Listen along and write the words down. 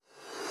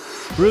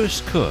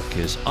Bruce Cook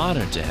is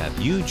honored to have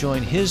you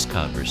join his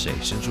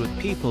conversations with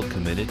people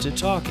committed to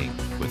talking,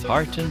 with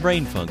heart and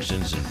brain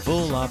functions in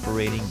full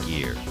operating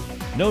gear.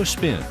 No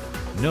spin,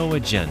 no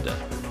agenda,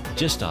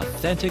 just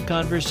authentic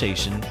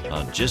conversation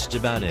on just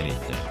about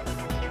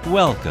anything.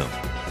 Welcome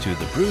to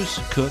the Bruce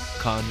Cook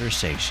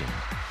Conversation.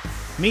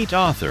 Meet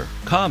author,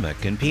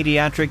 comic, and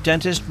pediatric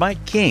dentist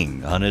Mike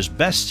King on his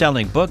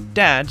best-selling book,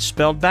 Dad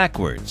Spelled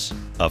Backwards.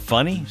 A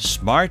funny,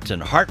 smart,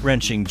 and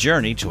heart-wrenching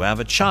journey to have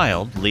a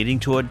child leading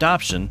to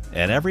adoption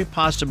and every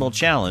possible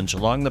challenge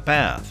along the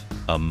path.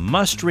 A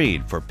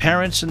must-read for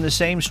parents in the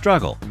same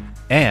struggle,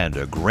 and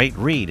a great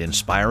read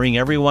inspiring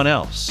everyone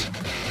else.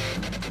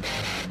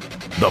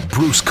 The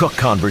Bruce Cook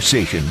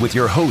Conversation with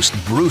your host,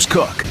 Bruce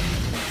Cook.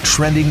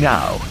 Trending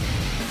now.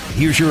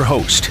 Here's your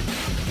host,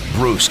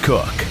 Bruce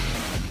Cook.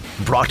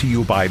 Brought to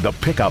you by the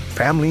Pickup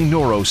Family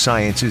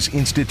Neurosciences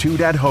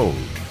Institute at Hoag.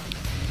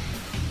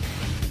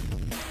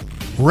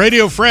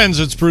 Radio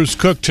friends, it's Bruce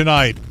Cook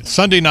tonight,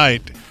 Sunday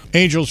night,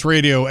 Angels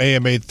Radio,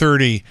 AM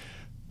 830.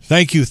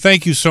 Thank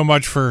you so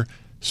much for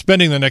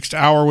spending the next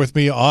hour with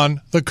me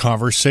on The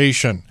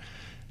Conversation.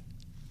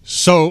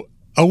 So,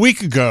 a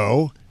week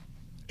ago,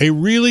 a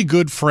really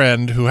good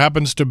friend who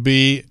happens to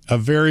be a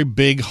very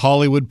big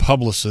Hollywood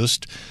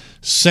publicist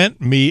sent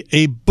me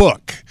a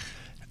book.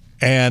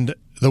 And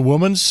the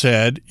woman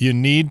said, you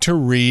need to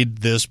read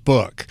this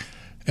book.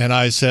 And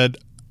I said,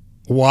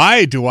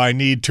 why do I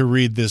need to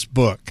read this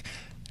book?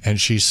 And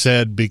she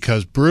said,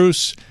 because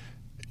Bruce,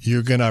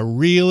 you're going to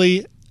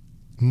really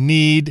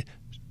need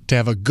to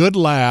have a good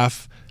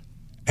laugh,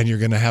 and you're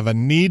going to have a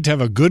need to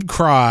have a good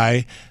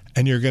cry,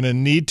 and you're going to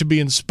need to be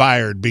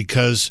inspired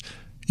because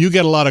you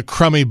get a lot of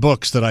crummy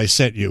books that I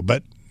sent you,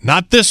 but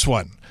not this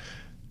one.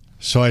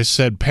 So I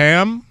said,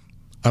 Pam,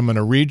 I'm going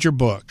to read your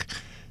book.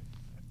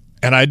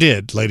 And I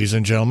did, ladies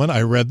and gentlemen.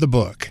 I read the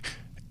book.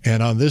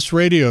 And on this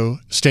radio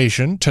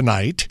station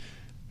tonight,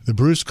 the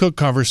Bruce Cook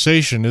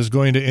Conversation is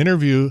going to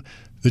interview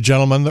the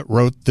gentleman that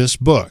wrote this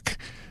book.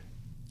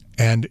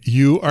 And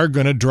you are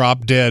going to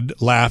drop dead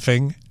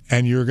laughing,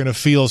 and you're going to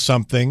feel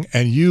something,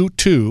 and you,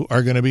 too,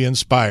 are going to be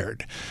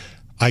inspired.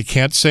 I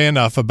can't say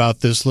enough about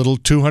this little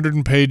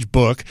 200-page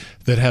book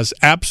that has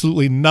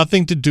absolutely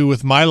nothing to do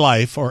with my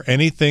life or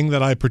anything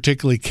that I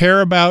particularly care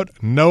about,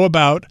 know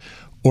about,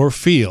 or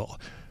feel.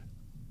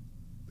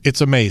 It's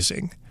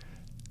amazing.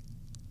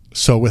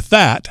 So with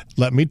that,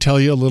 let me tell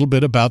you a little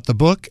bit about the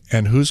book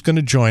and who's going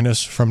to join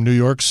us from New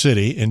York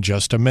City in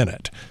just a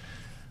minute.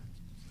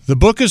 The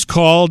book is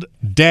called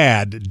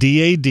Dad,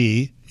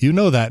 D-A-D. You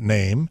know that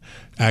name.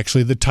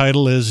 Actually, the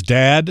title is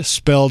Dad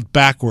Spelled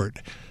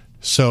Backward.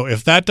 So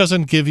if that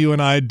doesn't give you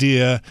an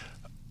idea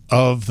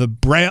of the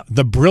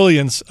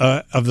brilliance,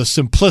 of the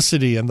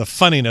simplicity and the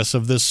funniness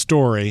of this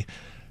story,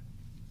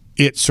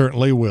 it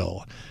certainly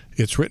will.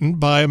 It's written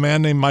by a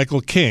man named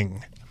Michael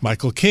King.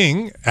 Michael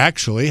King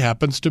actually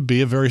happens to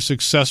be a very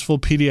successful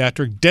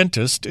pediatric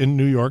dentist in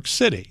New York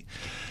City.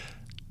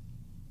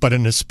 But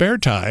in his spare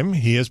time,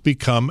 he has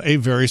become a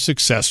very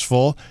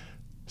successful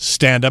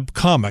stand-up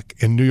comic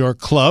in New York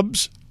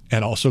clubs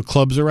and also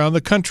clubs around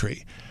the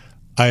country.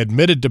 I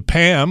admitted to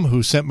Pam,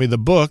 who sent me the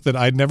book, that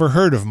I'd never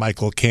heard of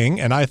Michael King,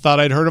 and I thought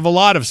I'd heard of a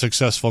lot of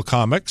successful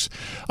comics.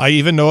 I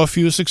even know a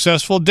few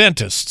successful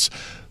dentists,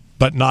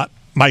 but not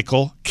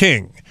Michael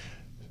King.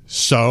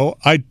 So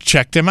I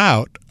checked him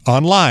out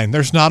online.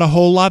 There's not a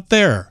whole lot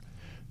there,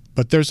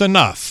 but there's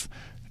enough.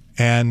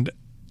 And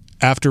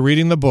after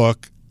reading the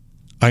book,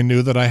 I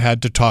knew that I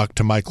had to talk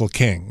to Michael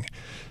King.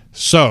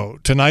 So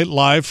tonight,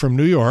 live from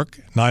New York,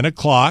 9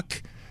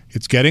 o'clock,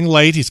 it's getting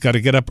late. He's got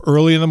to get up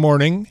early in the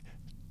morning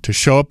to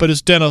show up at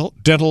his dental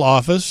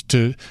office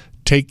to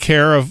take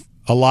care of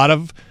a lot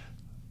of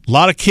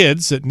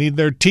kids that need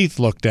their teeth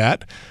looked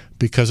at,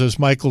 because as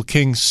Michael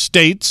King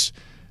states,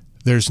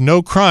 there's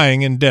no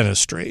crying in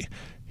dentistry.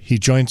 He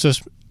joins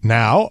us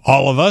now,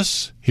 all of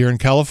us, here in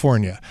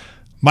California.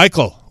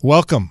 Michael,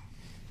 welcome.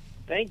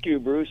 Thank you,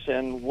 Bruce,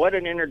 and what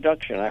an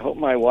introduction. I hope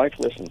my wife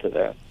listened to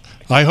that.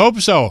 I hope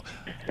so,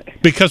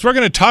 because we're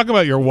going to talk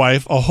about your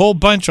wife a whole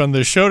bunch on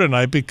this show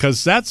tonight,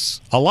 because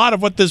that's a lot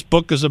of what this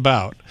book is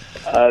about.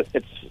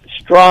 It's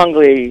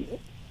strongly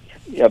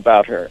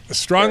about her.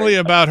 Strongly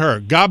about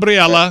her.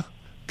 Gabriella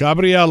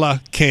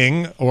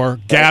King, or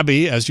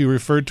Gabby, as you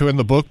referred to in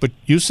the book, but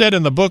you said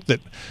in the book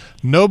that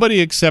nobody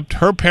except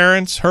her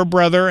parents, her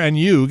brother, and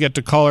you get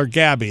to call her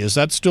Gabby. Is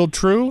that still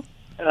true?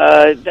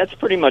 That's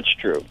pretty much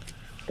true,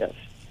 yes.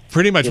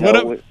 Pretty much.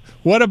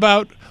 What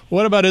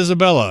about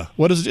Isabella?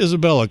 What does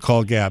Isabella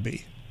call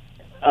Gabby?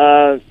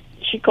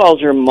 She calls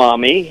her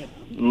Mommy,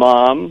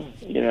 Mom,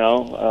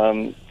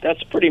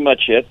 that's pretty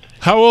much it.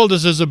 How old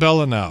is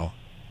Isabella now?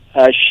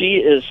 She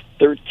is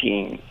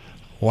 13.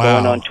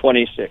 Wow. Going on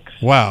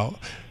 26. Wow.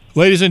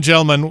 Ladies and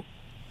gentlemen,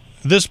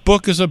 this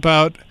book is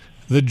about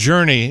the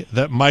journey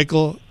that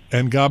Michael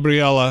and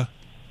Gabriella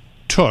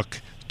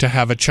took to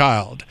have a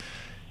child.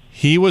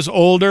 He was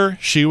older,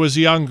 she was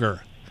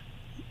younger.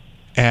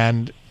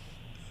 And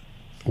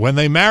when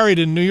they married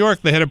in New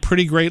York, they had a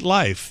pretty great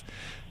life.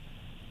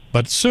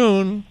 But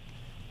soon,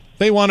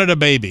 they wanted a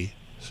baby.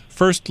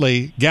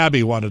 firstly,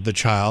 Gabby wanted the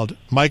child.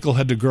 Michael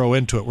had to grow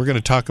into it. We're going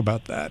to talk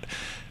about that.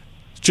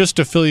 Just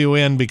to fill you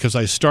in, because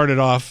I started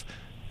off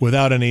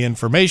without any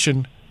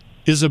information,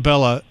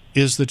 Isabella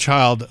is the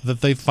child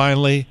that they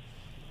finally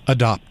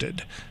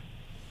adopted.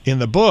 In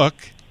the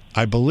book,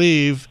 I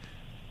believe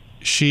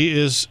she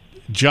is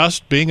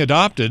just being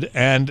adopted,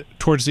 and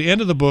towards the end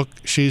of the book,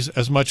 she's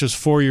as much as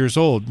 4 years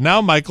old.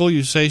 Now, Michael,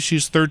 you say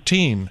she's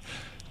 13.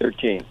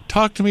 13.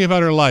 Talk to me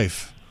about her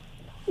life.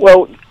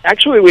 Well,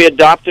 actually, we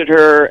adopted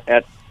her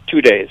at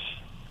 2 days.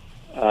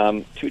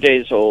 2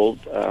 days old.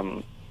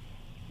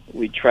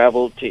 We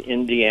traveled to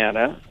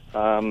Indiana,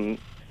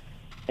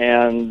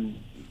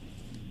 and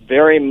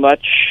very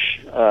much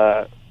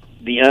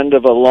the end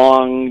of a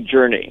long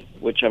journey,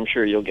 which I'm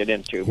sure you'll get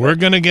into. We're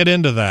going to get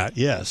into that,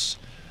 yes.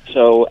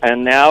 So,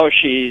 and now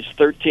she's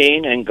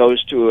 13 and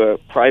goes to a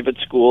private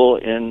school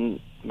in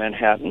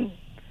Manhattan.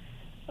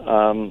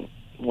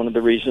 One of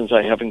the reasons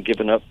I haven't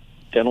given up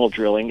dental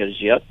drilling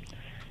as yet.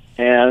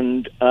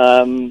 And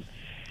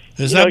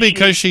is that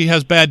because she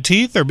has bad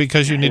teeth, or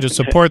because you need to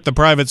support the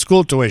private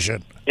school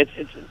tuition?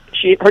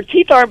 Her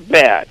teeth aren't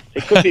bad.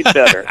 It could be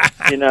better.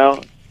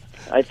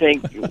 I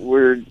think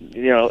we're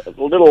a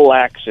little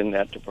lax in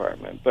that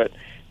department. But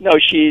no,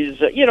 she's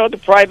the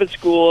private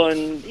school,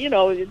 and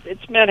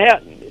it's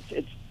Manhattan.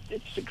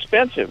 It's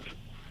expensive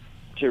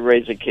to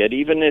raise a kid,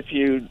 even if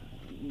even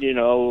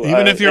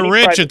if you're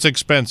rich, it's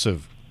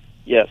expensive.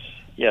 Yes.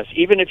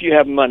 Even if you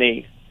have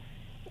money,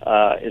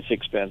 it's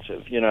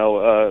expensive.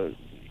 It's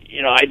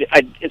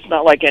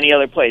not like any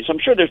other place. I'm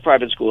sure there's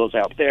private schools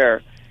out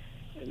there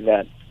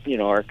that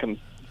are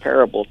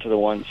comparable to the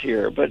ones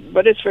here,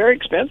 but it's very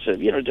expensive.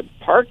 The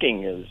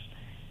parking is,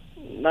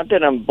 not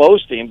that I'm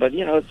boasting, but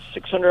it's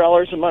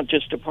 $600 a month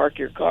just to park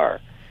your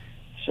car.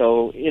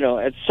 So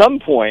at some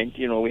point,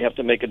 we have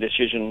to make a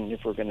decision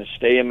if we're going to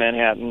stay in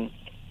Manhattan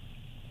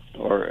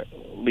or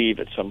leave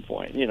at some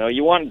point.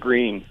 You want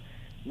green.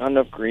 Not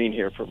enough green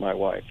here for my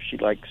wife. She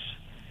likes,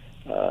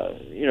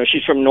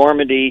 she's from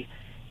Normandy,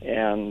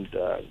 and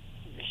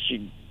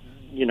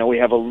we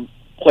have a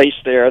place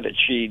there that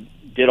she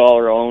did all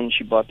her own.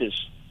 She bought this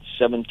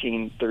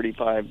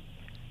 1735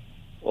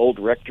 old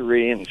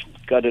rectory and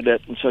gutted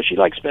it, and so she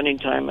likes spending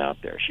time out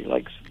there. She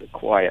likes the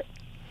quiet.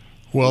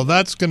 Well,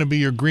 that's going to be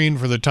your green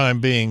for the time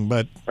being,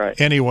 but right.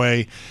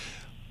 Anyway,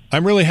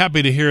 I'm really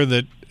happy to hear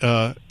that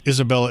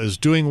Isabella is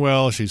doing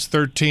well. She's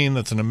 13.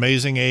 That's an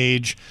amazing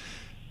age.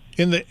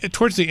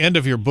 Towards the end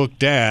of your book,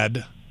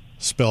 Dad,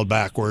 spelled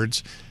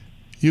backwards,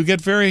 you get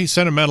very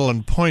sentimental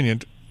and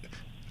poignant,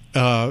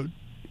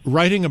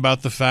 writing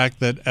about the fact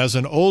that as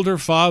an older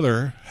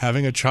father,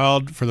 having a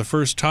child for the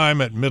first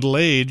time at middle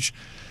age,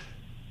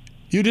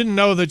 you didn't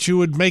know that you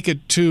would make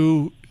it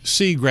to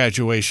see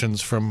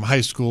graduations from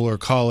high school or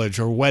college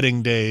or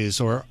wedding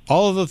days or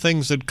all of the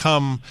things that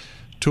come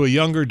to a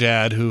younger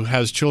dad who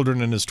has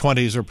children in his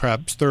 20s or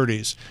perhaps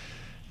 30s.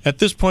 At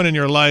this point in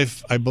your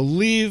life, I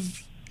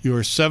believe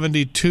you're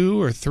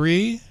 72 or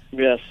 3?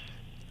 Yes,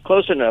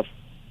 close enough.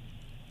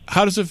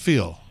 How does it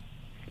feel?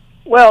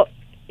 Well,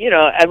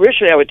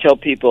 originally I would tell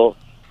people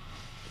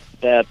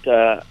that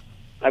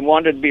I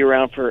wanted to be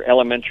around for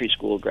elementary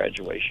school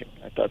graduation.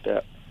 I thought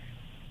that,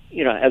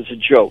 as a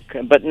joke.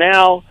 But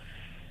now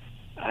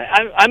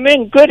I'm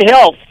in good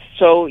health,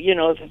 so,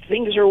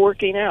 things are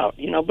working out,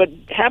 But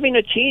having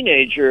a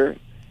teenager,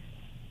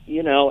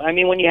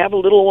 when you have a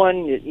little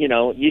one,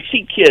 you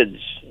see kids,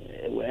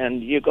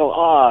 and you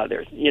go,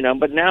 they're,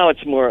 but now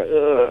it's more,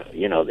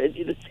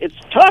 it's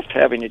tough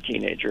having a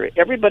teenager.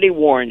 Everybody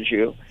warns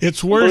you.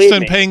 It's worse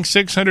than paying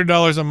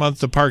 $600 a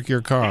month to park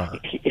your car.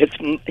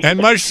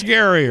 And much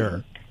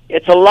scarier.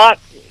 It's a lot,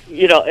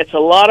 it's a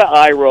lot of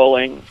eye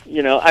rolling.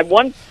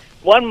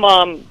 One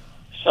mom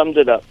summed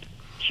it up.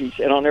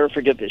 And I'll never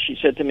forget this. She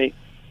said to me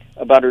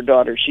about her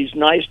daughter, she's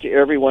nice to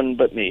everyone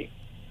but me,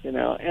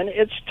 and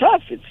it's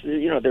tough. It's,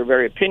 they're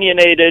very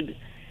opinionated.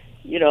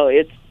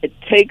 It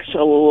takes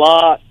a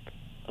lot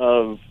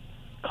of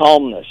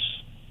calmness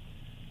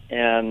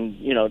and,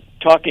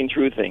 talking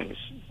through things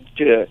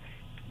to,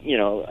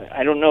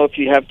 I don't know if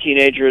you have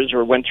teenagers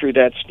or went through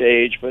that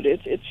stage, but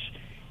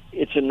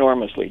it's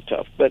enormously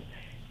tough. But,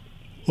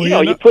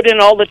 you put in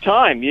all the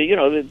time,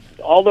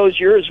 all those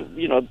years,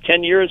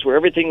 10 years where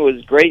everything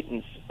was great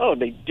and,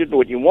 they did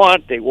what you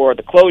want, they wore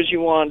the clothes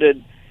you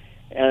wanted,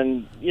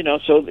 and,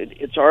 so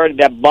it's already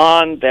that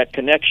bond, that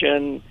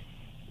connection.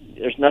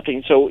 There's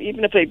nothing. So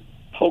even if they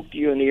poked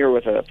you in the ear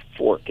with a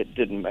fork, it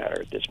didn't matter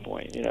at this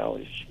point.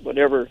 It's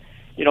whatever.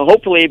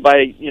 Hopefully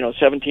by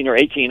 17 or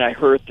 18, I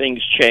heard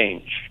things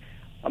change.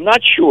 I'm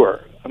not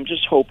sure. I'm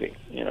just hoping.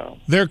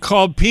 They're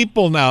called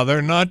people now.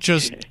 They're not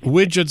just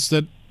widgets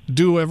that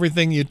do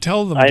everything you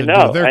tell them to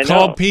do. They're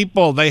called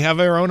people. They have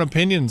their own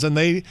opinions, and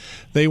they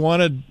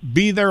want to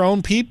be their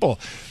own people.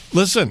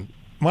 Listen,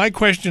 my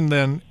question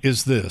then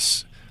is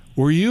this: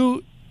 were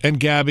you and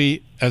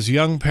Gabby, as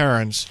young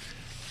parents,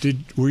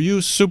 were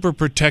you super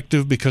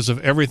protective because of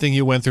everything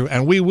you went through?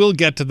 And we will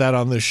get to that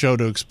on this show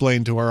to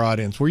explain to our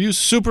audience. Were you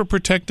super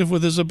protective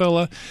with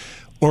Isabella?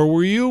 Or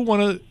were you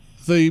one of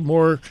the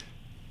more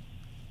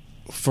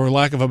for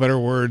lack of a better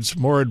words,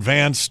 more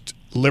advanced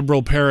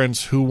liberal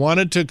parents who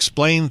wanted to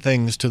explain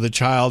things to the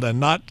child and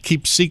not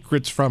keep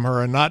secrets from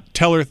her and not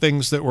tell her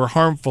things that were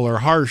harmful or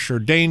harsh or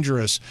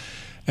dangerous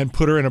and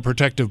put her in a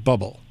protective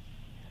bubble?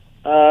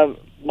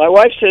 My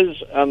wife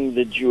says I'm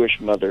the Jewish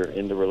mother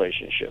in the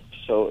relationship.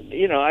 So,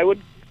 I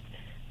would,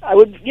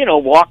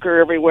 walk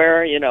her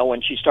everywhere.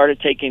 When she started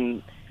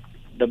taking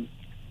the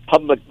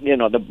public,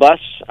 the bus,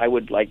 I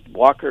would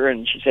walk her,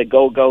 and she said,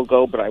 go, go,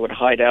 go, but I would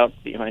hide out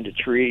behind a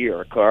tree or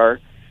a car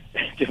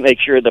to make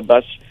sure the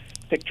bus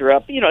picked her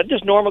up.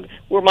 Just normal,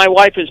 where my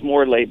wife is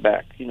more laid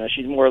back.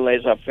 She's more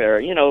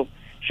laissez-faire.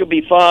 She'll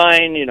be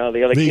fine.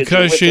 The other kids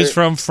because she's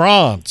from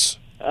France.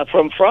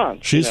 From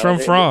France. She's from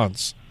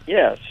France.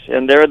 Yes,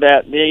 and they're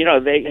that.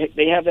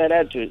 They have that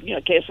attitude.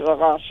 Que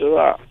sera,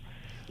 sera.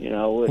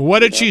 What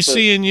did she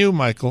see in you,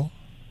 Michael?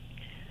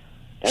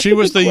 She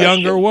was the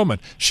younger woman.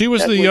 She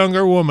was the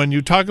younger woman.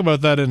 You talk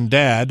about that in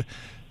Dad.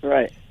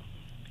 Right.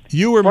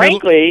 You were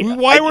frankly.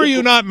 Why were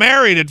you not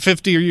married at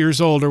 50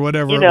 years old or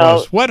whatever it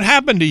was? What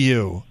happened to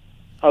you?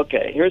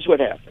 Okay, here's what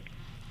happened.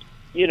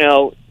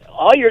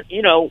 All your,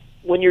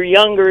 when you're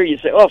younger, you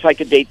say, "Oh, if I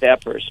could date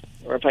that person,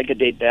 or if I could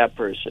date that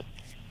person."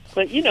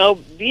 But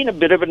being a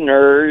bit of a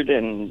nerd,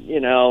 and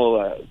it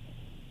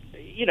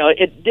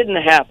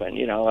didn't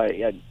happen.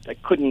 I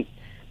couldn't.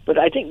 But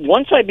I think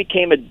once I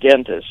became a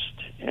dentist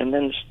and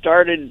then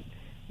started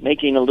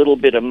making a little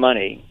bit of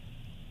money,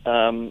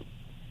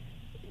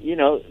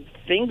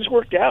 things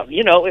worked out.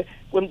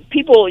 When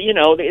people,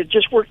 it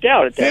just worked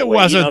out at that It way.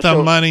 wasn't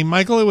the money,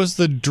 Michael. It was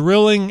the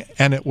drilling,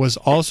 and it was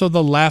also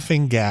the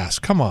laughing gas.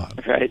 Come on.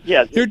 Right,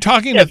 yeah. You're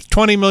talking to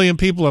 20 million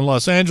people in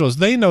Los Angeles.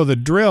 They know the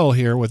drill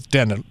here with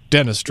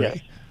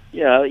dentistry.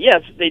 Yeah,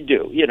 yes, they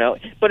do,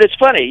 But it's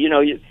funny,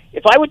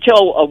 if I would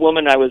tell a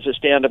woman I was a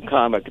stand-up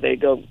comic, they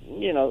go,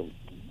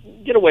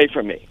 get away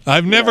from me.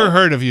 I've never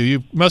heard of you.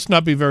 You must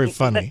not be very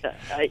funny.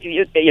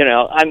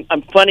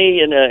 I'm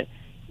funny in a...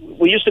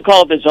 We used to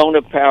call it the zone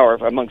of power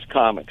amongst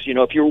comics.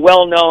 If you're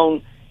well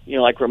known,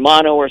 like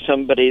Romano or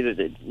somebody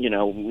that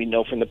we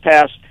know from the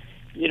past,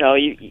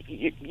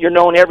 you're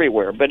known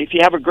everywhere. But if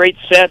you have a great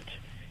set,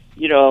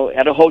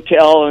 at a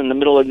hotel in the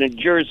middle of New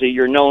Jersey,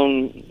 you're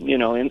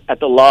known, at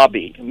the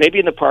lobby, maybe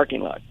in the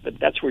parking lot. But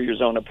that's where your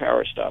zone of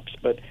power stops.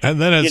 But and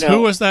then it's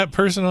who was that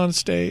person on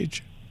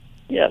stage?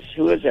 Yes,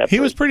 who is that? He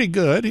was pretty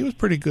good. We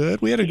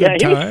had a good time.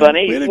 Yeah, he was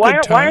funny. Why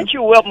aren't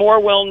you more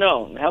well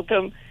known? How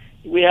come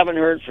we haven't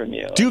heard from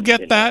you? Do you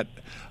get that?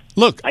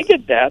 Look, I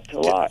get that a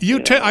lot.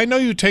 I know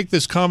you take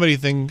this comedy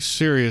thing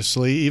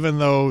seriously, even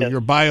though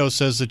your bio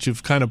says that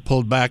you've kind of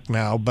pulled back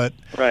now. But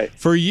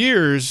for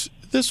years,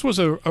 this was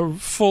a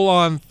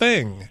full-on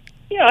thing.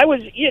 Yeah, I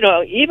was.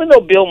 Even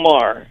though Bill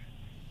Maher,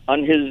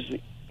 on his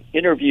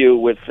interview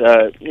with,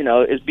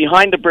 is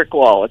Behind the Brick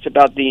Wall. It's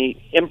about the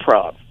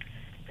improv,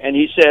 and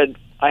he said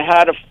I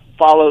had to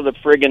follow the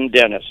friggin'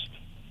 dentist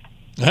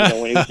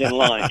when he was in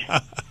line.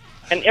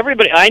 And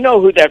everybody, I know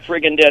who that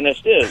friggin'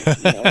 dentist is.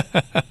 And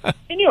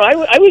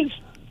I was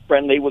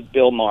friendly with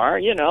Bill Maher.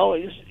 He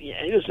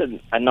was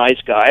a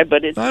nice guy,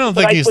 but I don't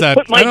think he's that.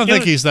 I don't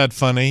think he's that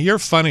funny. You're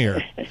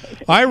funnier.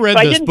 I read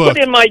this book.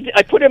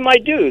 I put in my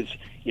dues.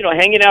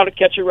 Hanging out at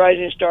Catch a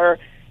Rising Star.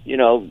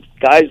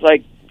 Guys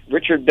like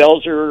Richard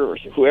Belzer or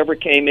whoever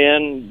came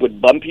in would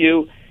bump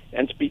you,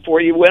 and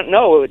before you went,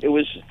 it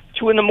was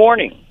 2 a.m,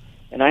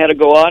 and I had to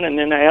go on, and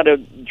then I had to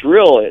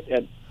drill it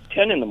at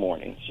 10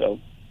 a.m. So.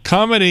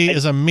 Comedy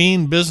is a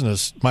mean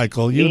business,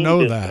 Michael. You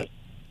know that.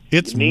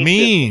 It's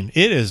mean.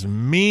 It is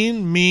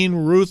mean,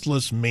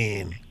 ruthless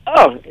mean.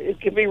 Oh, it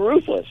can be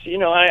ruthless.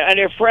 I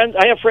have friends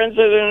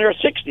that are in their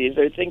 60s.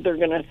 They think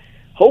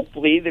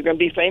hopefully they're going to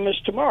be famous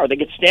tomorrow. They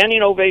get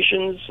standing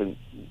ovations and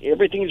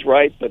everything's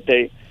right, but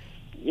it's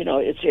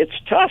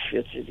tough.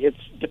 It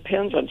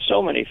depends on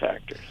so many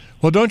factors.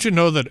 Well, don't you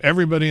know that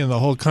everybody in the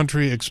whole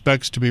country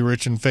expects to be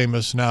rich and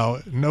famous now?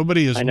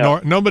 Nobody's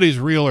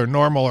real or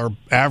normal or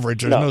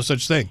average. There's no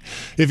such thing.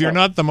 If you're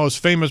not the most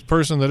famous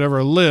person that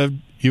ever lived,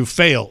 you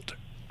failed.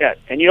 Yeah,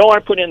 and you don't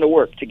want to put in the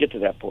work to get to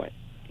that point.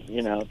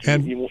 It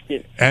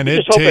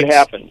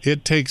happens.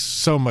 It takes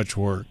so much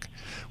work.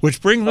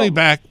 Which brings me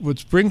back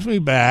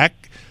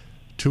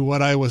to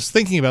what I was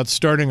thinking about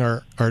starting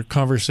our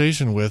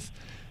conversation with.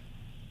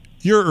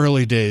 Your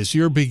early days,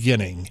 your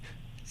beginning,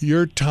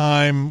 your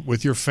time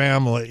with your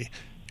family,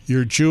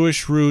 your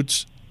Jewish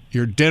roots,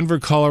 your Denver,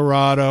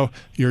 Colorado,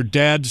 your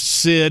dad,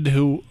 Sid,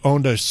 who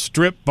owned a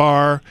strip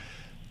bar.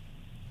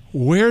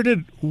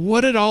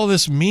 What did all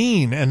this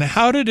mean? And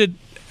how did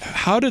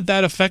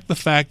that affect the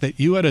fact that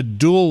you had a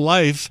dual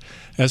life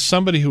as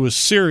somebody who was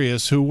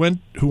serious, who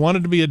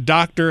wanted to be a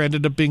doctor,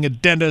 ended up being a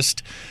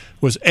dentist,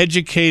 was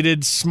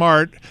educated,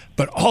 smart,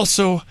 but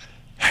also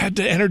had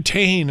to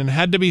entertain and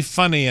had to be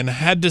funny and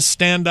had to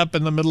stand up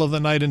in the middle of the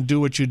night and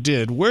do what you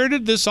did? Where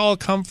did this all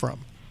come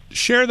from?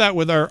 Share that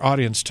with our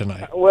audience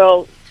tonight.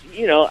 Well,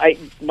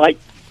 my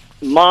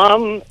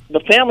mom,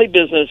 the family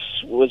business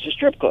was a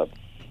strip club,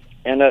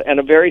 and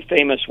a very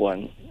famous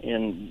one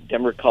in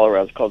Denver,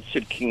 Colorado. It's called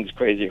Sid King's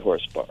Crazy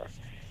Horse Bar.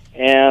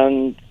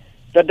 And,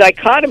 the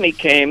dichotomy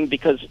came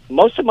because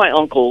most of my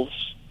uncles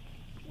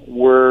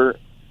were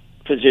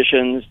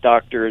physicians,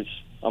 doctors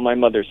on my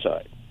mother's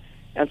side.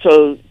 And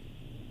so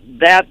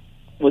that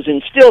was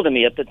instilled in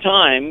me at the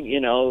time,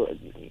 in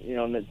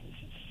the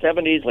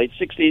 70s, late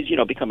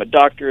 60s, become a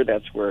doctor.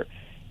 That's where,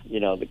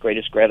 the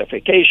greatest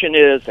gratification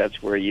is.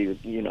 That's where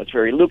it's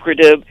very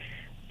lucrative.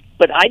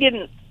 But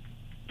I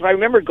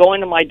remember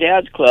going to my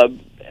dad's club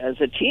as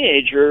a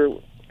teenager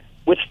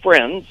with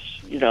friends,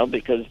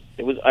 because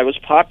I was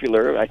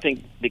popular. I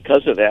think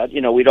because of that,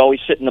 we'd always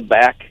sit in the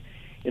back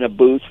in a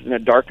booth in a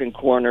darkened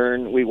corner,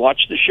 and we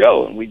watched the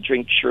show, and we'd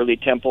drink Shirley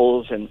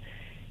Temples, and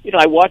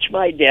I watched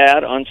my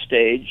dad on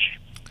stage.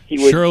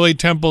 He would, Shirley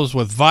Temples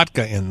with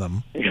vodka in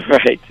them.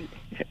 Right,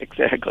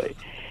 exactly.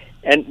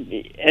 And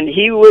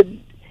he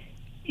would,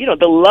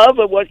 the love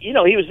of what, he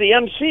was the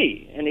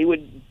MC, and he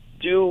would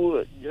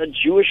do a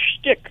Jewish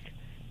shtick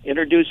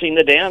introducing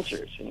the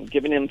dancers and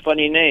giving them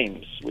funny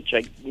names, which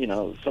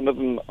some of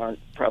them aren't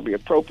probably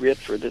appropriate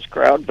for this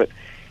crowd, but,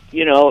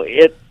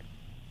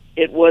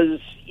 it was,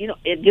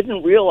 it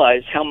didn't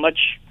realize how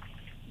much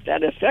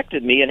that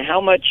affected me and how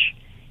much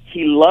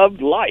he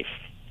loved life.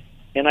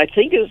 And I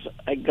think as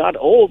I got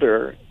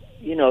older,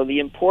 the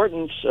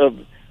importance of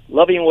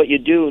loving what you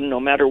do, no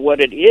matter what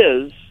it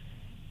is,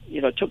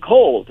 took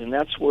hold. And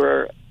that's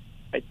where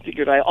I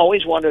figured I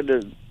always wanted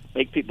to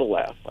make people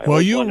laugh.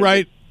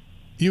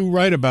 You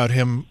write about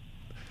him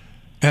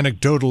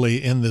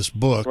anecdotally in this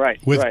book,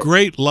 with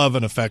great love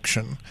and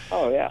affection.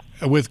 Oh, yeah.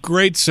 With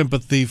great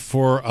sympathy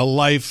for a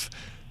life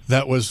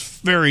that was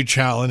very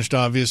challenged,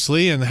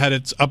 obviously, and had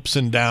its ups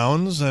and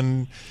downs,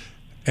 and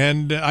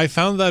I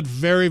found that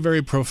very,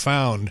 very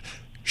profound.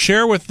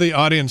 Share with the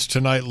audience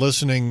tonight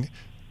listening,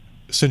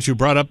 since you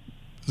brought up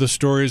the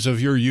stories of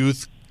your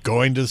youth,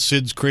 going to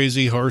Sid's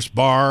Crazy Horse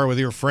Bar with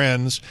your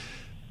friends,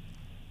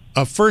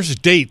 a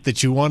first date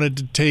that you wanted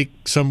to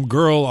take some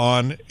girl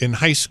on in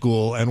high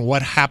school, and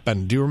what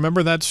happened. Do you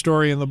remember that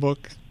story in the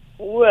book?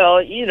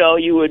 Well,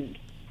 you would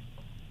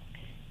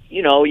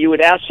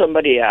ask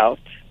somebody out,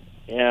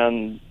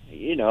 and,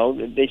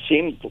 they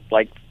seemed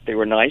like they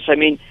were nice. I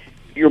mean,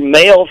 your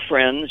male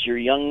friends, your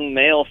young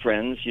male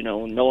friends,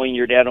 knowing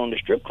your dad owned a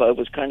strip club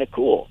was kind of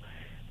cool.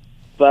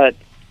 But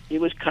it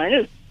was kind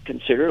of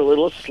considered a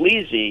little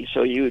sleazy.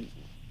 So you would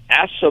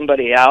ask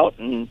somebody out,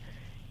 and,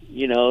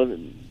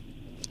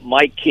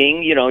 Mike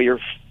King, you're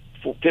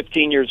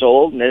 15 years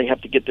old, and they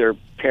have to get their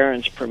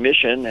parents'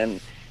 permission.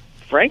 And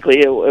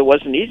frankly, it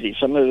wasn't easy.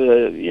 Some of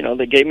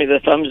they gave me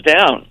the thumbs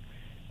down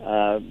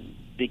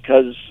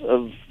because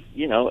of,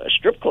 a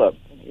strip club.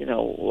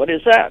 What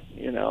is that?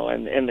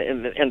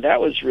 And that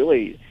was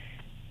really,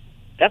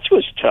 that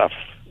was tough.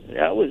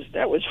 That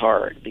was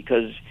hard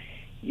because,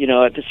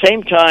 at the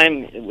same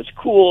time it was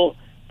cool,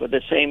 but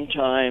at the same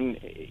time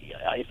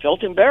I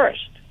felt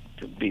embarrassed,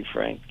 to be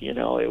frank. It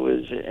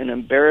was an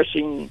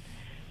embarrassing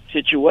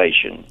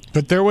situation.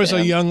 But there was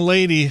a young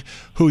lady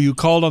who you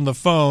called on the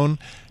phone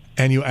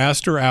and you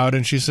asked her out,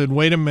 and she said,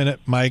 "Wait a minute,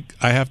 Mike,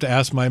 I have to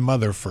ask my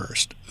mother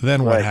first."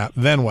 Then what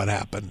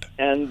happened?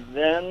 And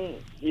then,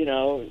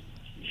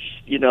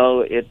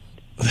 it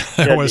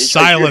there was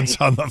silence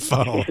on the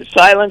phone.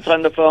 Silence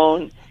on the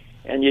phone,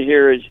 and you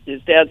hear,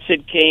 is Dad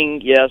Sid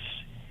King? Yes.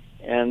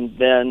 And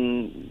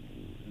then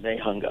they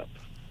hung up.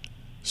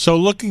 So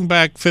looking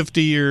back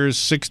 50 years,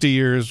 60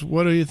 years,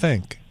 what do you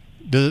think?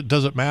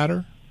 Does it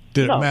matter?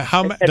 Did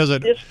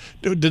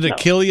it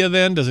kill you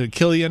then? Does it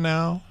kill you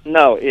now?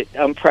 No,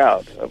 I'm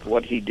proud of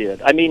what he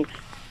did. I mean,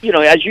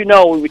 as you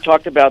know, we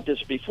talked about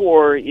this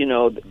before,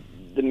 the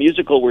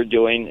musical we're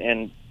doing,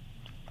 and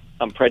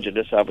I'm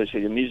prejudiced,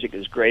 obviously. The music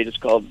is great. It's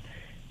called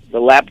The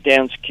Lap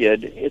Dance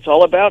Kid. It's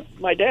all about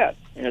my dad,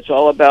 and it's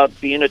all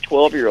about being a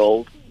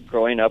 12-year-old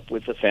growing up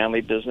with the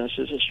family business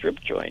as a strip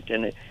joint.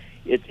 And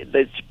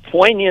it's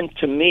poignant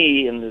to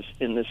me in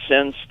the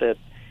sense that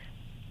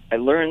I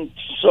learned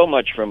so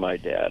much from my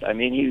dad. I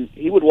mean,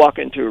 he would walk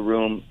into a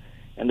room,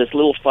 and this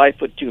little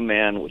 5'2"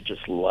 man would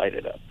just light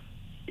it up.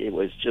 It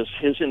was just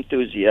his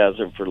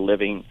enthusiasm for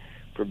living,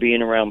 for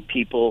being around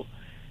people,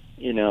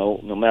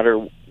 no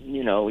matter,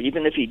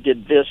 even if he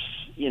did this,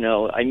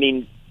 I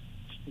mean,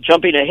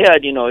 jumping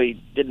ahead,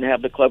 he didn't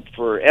have the club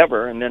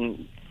forever, and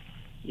then,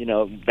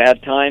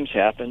 bad times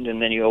happened, and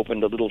then he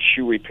opened a little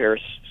shoe repair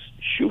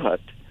shoe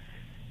hut.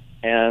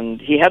 And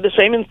he had the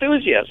same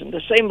enthusiasm,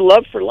 the same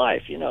love for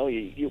life.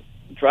 You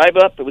drive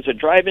up, it was a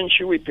drive-in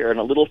shoe repair in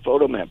a little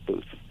photomat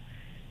booth.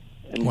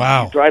 And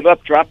wow. You drive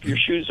up, drop your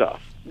shoes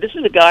off. This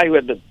is a guy who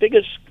had the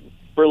biggest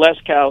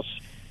burlesque house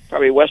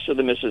probably west of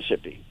the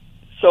Mississippi.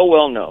 So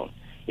well known.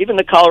 Even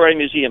the Colorado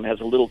Museum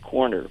has a little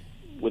corner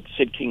with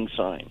Sid King's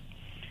sign.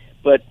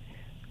 But,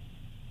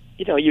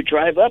 you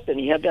drive up and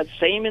he had that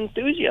same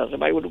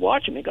enthusiasm. I would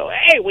watch him and go,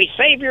 "Hey, we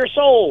save your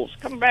souls.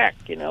 Come back.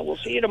 We'll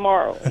see you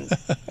tomorrow." And,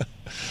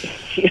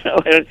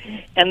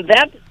 and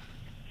that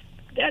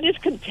is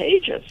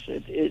contagious.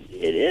 It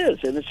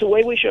is, and it's the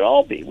way we should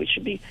all be. We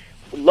should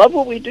love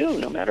what we do,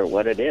 no matter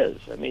what it is.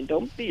 I mean,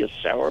 don't be a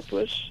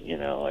sourpuss,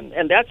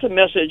 and that's a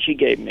message he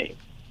gave me.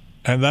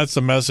 And that's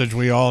a message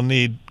we all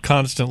need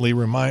constantly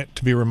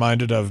to be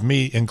reminded of,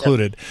 me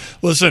included.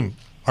 Listen,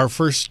 our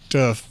first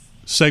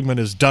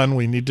segment is done.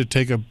 We need to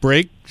take a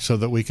break so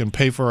that we can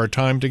pay for our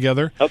time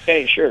together.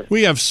 Okay, sure.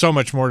 We have so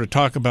much more to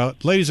talk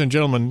about. Ladies and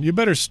gentlemen, you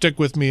better stick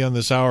with me on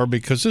this hour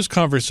because this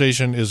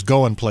conversation is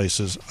going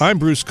places. I'm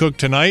Bruce Cook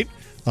tonight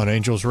on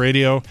Angels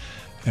Radio,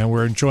 and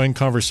we're enjoying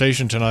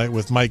conversation tonight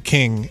with Mike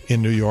King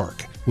in New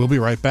York. We'll be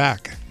right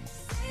back.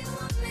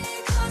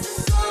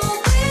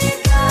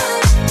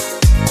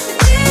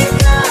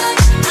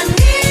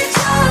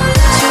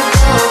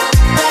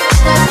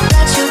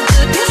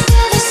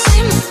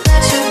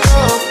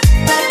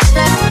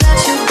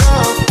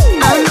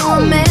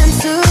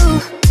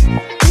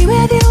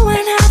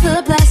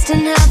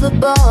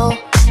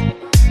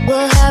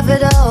 We'll have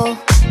it all.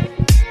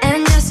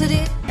 And yes, it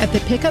is. At the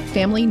Pickup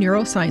Family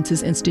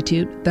Neurosciences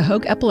Institute, the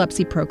Hoag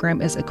Epilepsy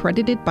Program is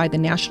accredited by the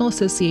National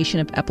Association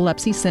of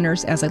Epilepsy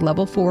Centers as a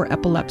Level 4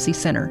 epilepsy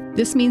center.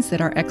 This means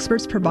that our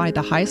experts provide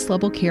the highest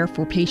level care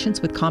for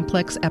patients with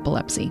complex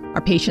epilepsy.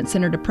 Our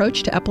patient-centered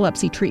approach to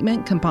epilepsy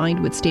treatment,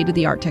 combined with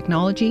state-of-the-art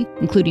technology,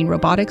 including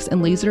robotics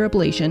and laser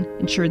ablation,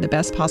 ensure the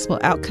best possible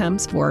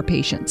outcomes for our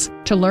patients.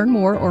 To learn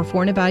more or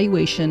for an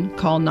evaluation,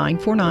 call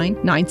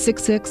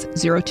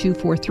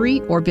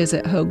 949-966-0243 or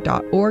visit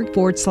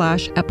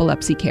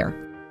hoag.org/epilepsy care.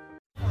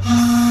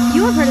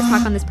 You have heard us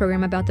talk on this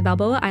program about the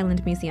Balboa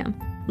Island Museum,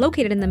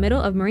 located in the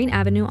middle of Marine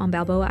Avenue on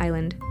Balboa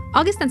Island.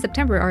 August and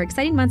September are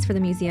exciting months for the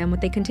museum,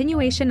 with a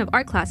continuation of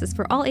art classes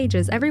for all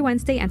ages every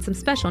Wednesday and some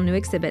special new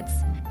exhibits.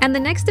 And the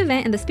next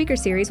event in the speaker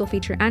series will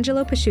feature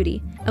Angelo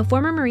Pasciuti, a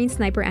former Marine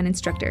sniper and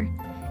instructor.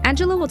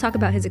 Angelo will talk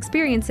about his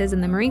experiences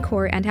in the Marine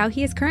Corps and how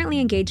he is currently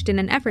engaged in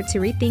an effort to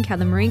rethink how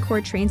the Marine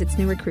Corps trains its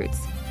new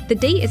recruits. The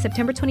date is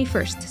September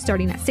 21st,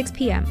 starting at 6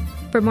 p.m.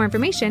 For more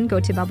information, go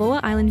to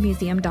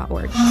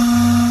balboaislandmuseum.org. When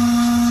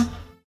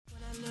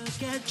I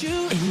look at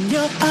you in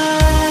your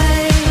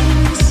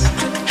eyes,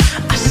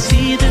 I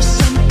see there's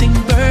something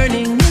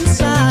burning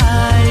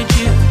inside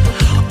you.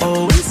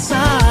 Oh,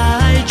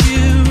 inside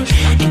you.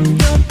 In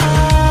your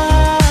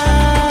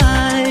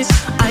eyes,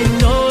 I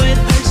know it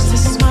hurts to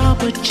smile,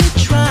 but you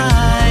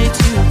try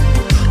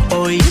to.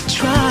 Oh, you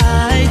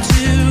try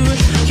to.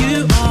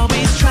 You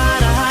always try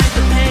to hide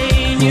the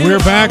pain. We're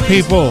back,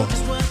 people.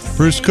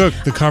 Bruce Cook,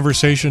 the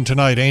conversation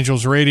tonight,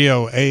 Angels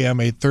Radio, AM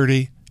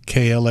 830,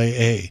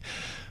 KLAA.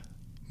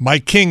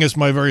 Mike King is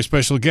my very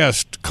special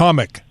guest,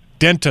 comic,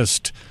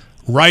 dentist,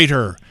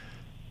 writer,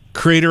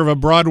 creator of a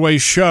Broadway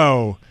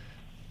show.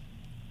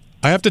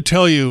 I have to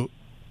tell you,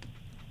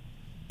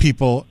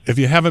 people, if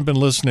you haven't been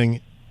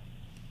listening,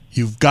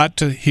 you've got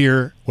to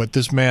hear what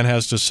this man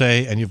has to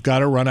say, and you've got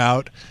to run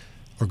out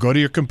or go to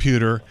your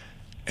computer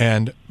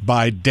and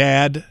buy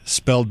Dad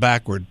Spelled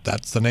Backward.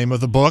 That's the name of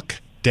the book,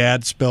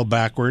 Dad Spelled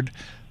Backward,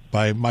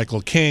 by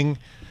Michael King.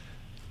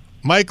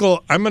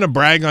 Michael, I'm going to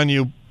brag on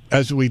you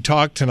as we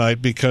talk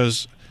tonight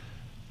because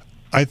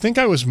I think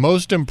I was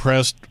most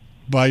impressed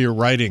by your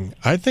writing.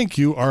 I think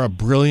you are a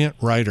brilliant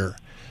writer.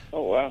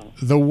 Oh, wow.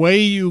 The way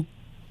you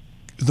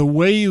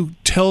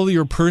tell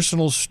your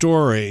personal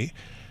story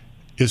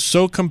is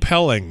so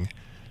compelling.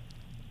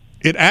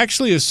 It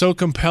actually is so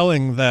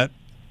compelling that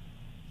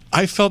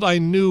I felt I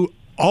knew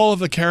all of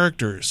the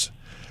characters,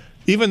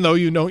 even though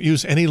you don't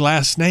use any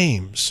last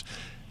names.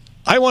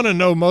 I want to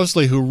know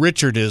mostly who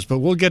Richard is, but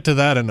we'll get to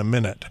that in a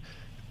minute.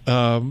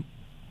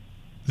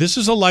 This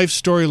is a life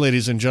story,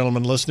 ladies and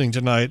gentlemen, listening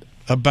tonight,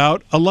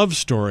 about a love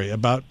story,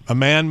 about a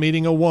man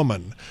meeting a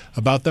woman,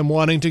 about them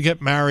wanting to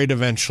get married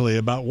eventually,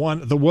 about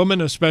the woman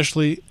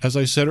especially, as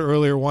I said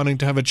earlier, wanting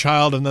to have a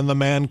child, and then the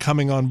man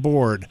coming on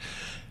board,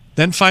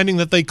 then finding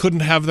that they couldn't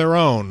have their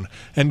own,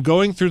 and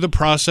going through the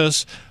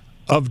process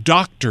of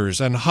doctors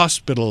and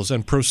hospitals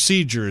and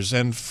procedures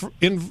and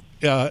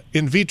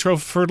in vitro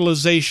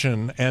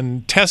fertilization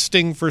and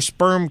testing for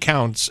sperm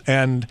counts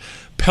and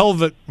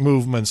pelvic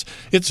movements.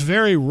 It's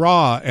very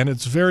raw and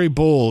it's very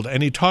bold,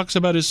 and he talks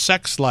about his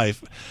sex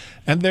life,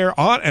 and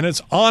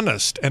it's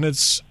honest, and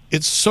it's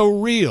so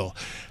real.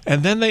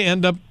 And then they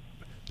end up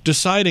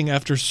deciding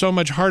after so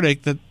much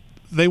heartache that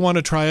they want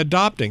to try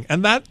adopting,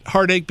 and that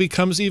heartache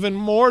becomes even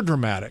more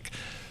dramatic.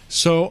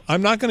 So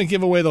I'm not going to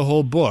give away the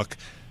whole book,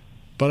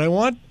 but I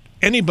want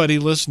anybody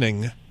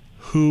listening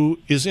who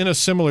is in a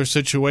similar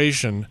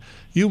situation,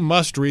 you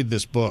must read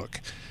this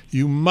book.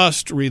 You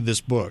must read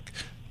this book.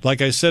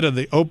 Like I said in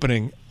the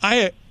opening,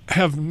 I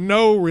have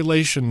no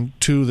relation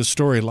to the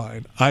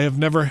storyline. I have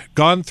never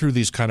gone through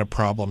these kind of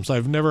problems.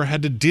 I've never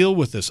had to deal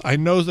with this. I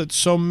know that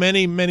so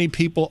many, many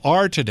people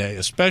are today,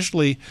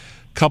 especially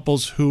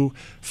couples who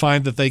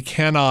find that they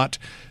cannot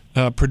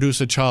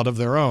produce a child of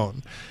their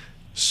own.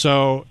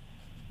 So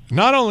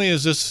not only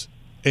is this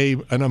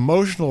an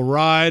emotional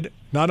ride,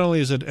 not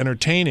only is it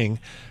entertaining,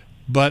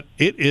 but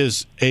it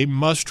is a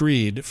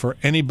must-read for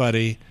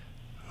anybody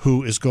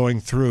who is going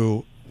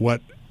through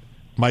what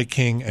Mike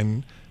King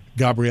and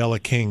Gabriella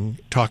King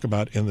talk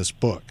about in this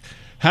book.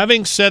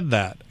 Having said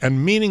that,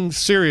 and meaning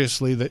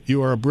seriously that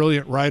you are a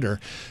brilliant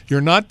writer,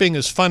 you're not being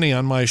as funny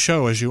on my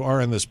show as you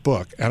are in this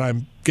book, and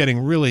I'm getting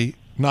really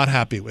not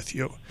happy with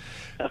you.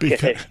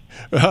 Okay.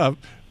 Because,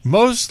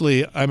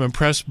 mostly, I'm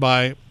impressed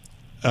by,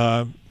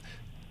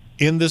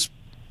 in this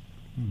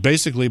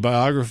basically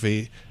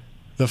biography,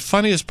 the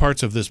funniest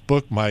parts of this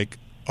book, Mike,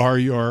 are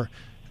your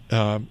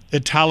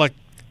italic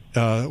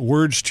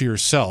words to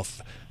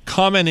yourself,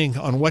 commenting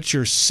on what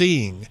you're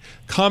seeing,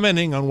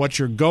 commenting on what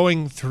you're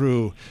going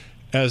through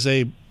as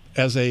a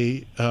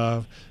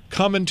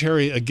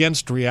commentary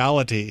against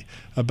reality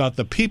about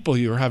the people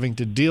you're having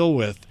to deal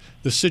with,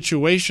 the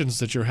situations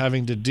that you're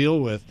having to deal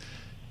with.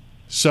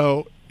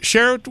 So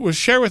share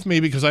with me,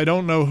 because I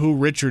don't know who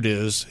Richard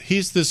is.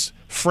 He's this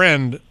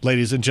friend,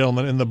 ladies and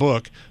gentlemen, in the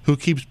book who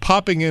keeps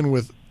popping in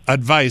with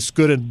advice,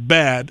 good and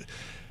bad.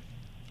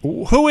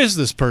 Who is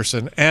this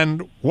person,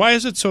 and why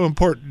is it so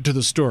important to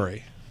the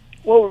story?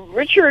 Well,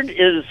 Richard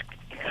is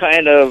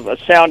kind of a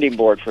sounding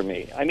board for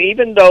me. I mean,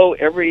 even though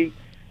every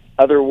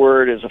other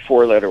word is a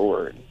four-letter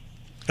word.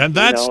 And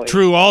that's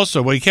true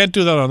also. Well, you can't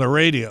do that on the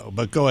radio,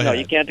 but go ahead. No,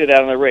 you can't do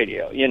that on the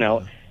radio, you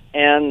know.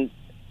 And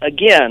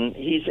again,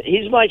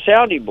 he's my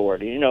sounding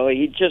board. You know,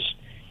 he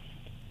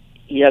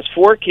has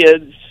 4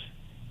 kids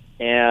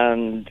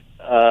and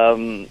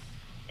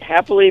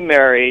happily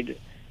married,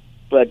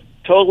 but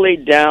totally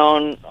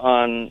down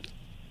on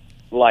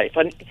life.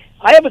 And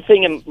I have a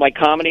thing in my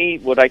comedy.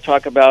 What I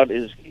talk about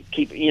is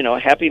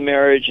happy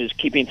marriage is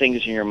keeping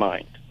things in your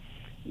mind.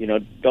 You know,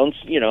 don't,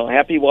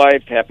 happy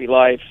wife, happy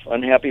life,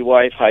 unhappy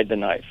wife, hide the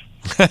knife.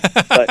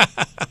 But,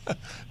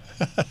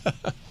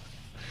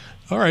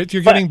 all right,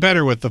 you're getting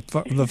better with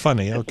the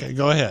funny. Okay,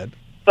 go ahead.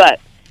 But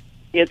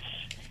it's,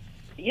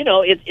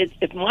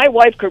 if my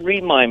wife could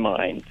read my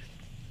mind,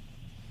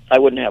 I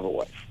wouldn't have a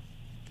wife.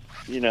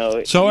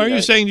 So are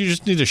you saying you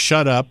just need to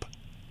shut up?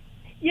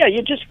 Yeah,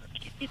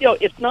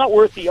 it's not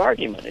worth the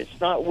argument.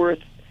 It's not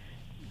worth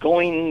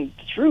going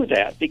through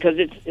that, because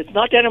it's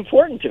not that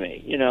important to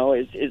me.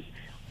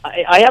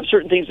 I have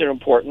certain things that are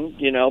important,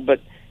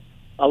 but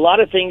a lot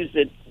of things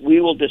that we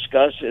will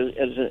discuss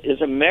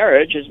as a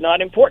marriage is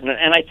not important.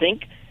 And I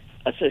think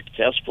a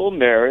successful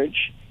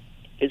marriage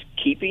is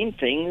keeping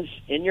things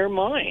in your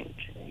mind,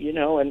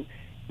 and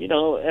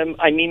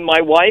I mean,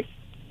 my wife,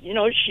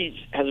 she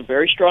has a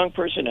very strong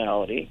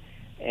personality,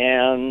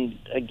 and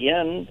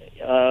again,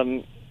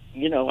 I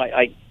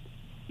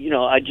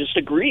just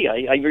agree.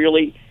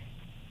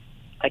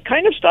 I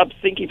kind of stopped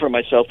thinking for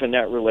myself in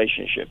that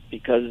relationship,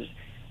 because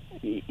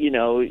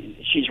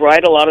she's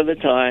right a lot of the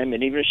time,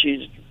 and even if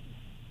she's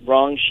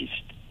wrong, she's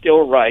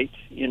still right,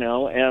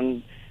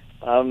 and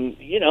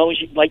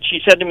like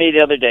she said to me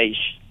the other day,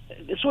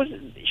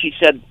 she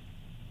said,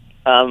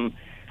 I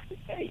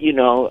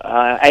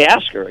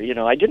asked her,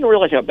 I didn't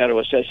realize how bad it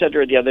was. So I said to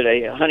her the other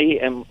day, honey,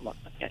 am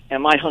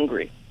I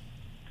hungry?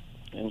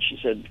 And she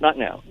said, not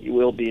now. You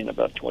will be in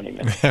about 20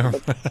 minutes.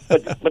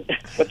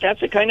 but that's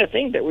the kind of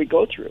thing that we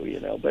go through,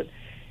 But,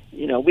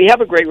 we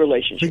have a great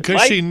relationship.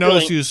 Because she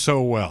knows you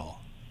so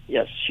well.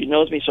 Yes, she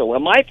knows me so well.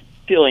 My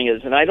feeling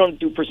is, and I don't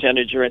do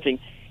percentage or anything,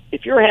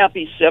 if you're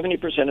happy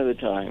 70% of the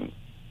time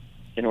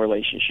in a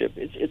relationship,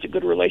 it's a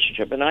good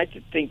relationship. And I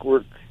think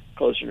we're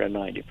closer to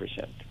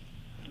 90%.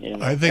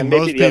 I think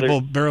most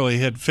people barely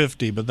hit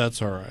 50, but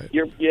that's all right.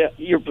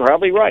 You're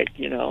probably right,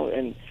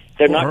 and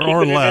they're not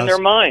keeping it in their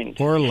mind.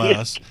 Or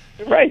less.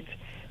 Right.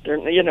 They're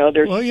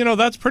Well,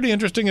 that's pretty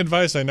interesting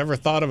advice. I never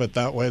thought of it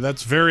that way.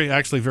 That's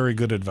actually very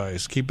good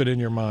advice. Keep it in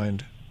your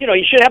mind. You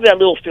should have that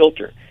little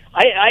filter.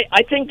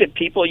 I think that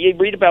you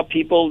read about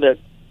people that,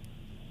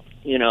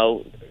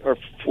 are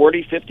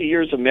 40, 50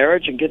 years of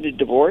marriage and get a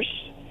divorce.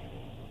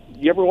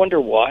 You ever wonder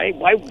why?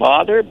 Why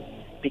bother?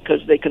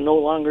 Because they can no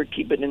longer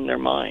keep it in their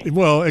mind.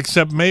 Well,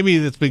 except maybe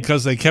it's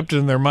because they kept it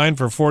in their mind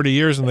for 40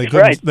 years and they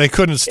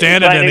couldn't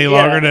stand it any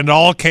longer, and it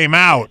all came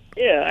out.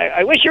 Yeah,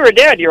 I wish you were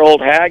dead, you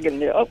old hag. And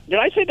did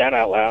I say that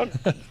out loud?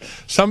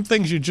 Some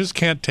things you just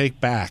can't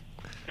take back.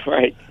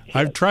 Right.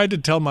 I've tried to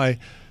tell my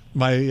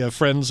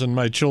friends and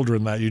my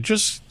children that you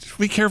just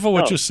be careful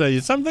what you say.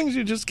 Some things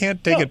you just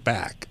can't take it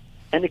back.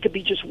 And it could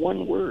be just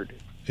one word.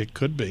 It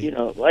could be.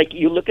 Like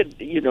you look at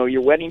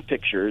your wedding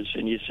pictures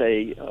and you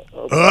say, you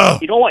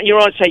don't want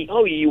to say,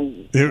 oh,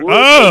 you were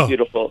so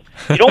beautiful.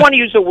 You don't want to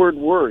use the word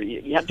were.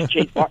 You have to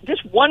change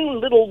just one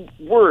little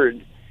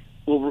word.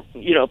 Will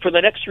for the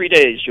next 3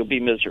 days you'll be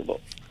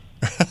miserable.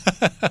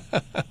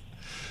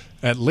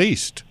 At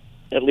least.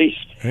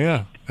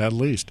 Yeah, at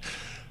least.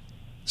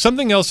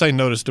 Something else I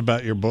noticed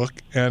about your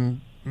book,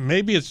 and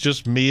maybe it's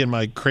just me and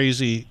my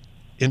crazy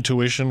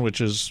intuition, which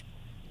is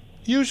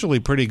usually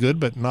pretty good,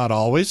 but not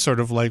always, sort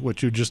of like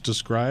what you just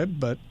described.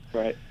 But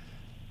right.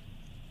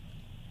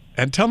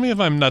 And tell me if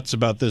I'm nuts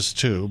about this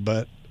too,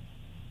 but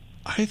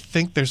I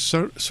think there's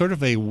sort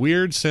of a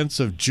weird sense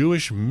of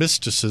Jewish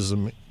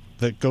mysticism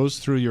that goes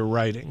through your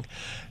writing.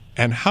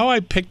 And how I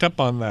picked up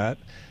on that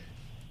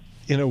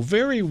in a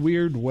very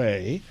weird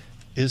way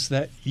is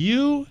that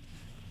you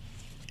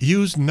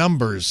use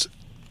numbers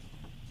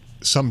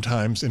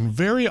sometimes in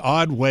very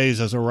odd ways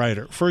as a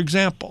writer. For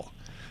example,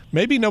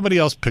 maybe nobody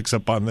else picks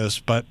up on this,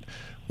 but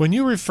when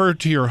you refer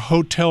to your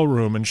hotel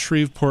room in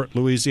Shreveport,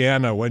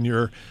 Louisiana, when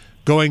you're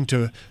going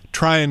to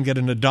try and get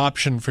an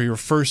adoption for your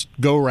first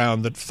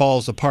go-round that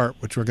falls apart,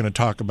 which we're going to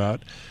talk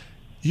about,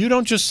 you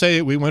don't just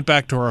say we went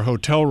back to our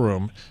hotel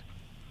room.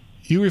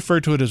 You refer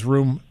to it as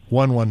room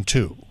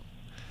 112.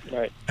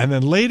 Right. And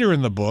then later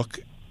in the book,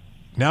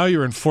 now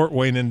you're in Fort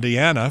Wayne,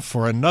 Indiana,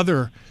 for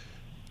another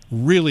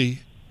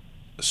really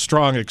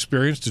strong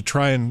experience to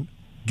try and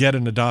get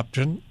an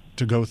adoption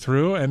to go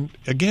through. And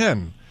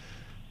again,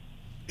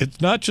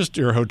 it's not just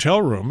your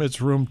hotel room, it's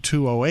room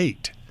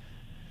 208.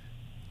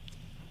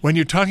 When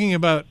you're talking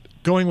about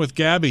going with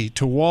Gabby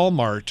to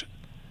Walmart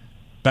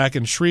back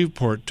in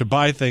Shreveport to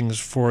buy things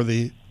for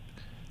the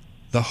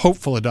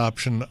hopeful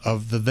adoption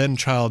of the then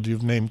child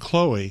you've named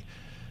Chloe,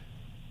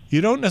 you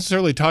don't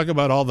necessarily talk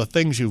about all the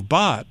things you've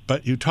bought,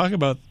 but you talk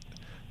about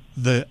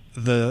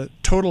the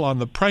total on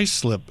the price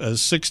slip as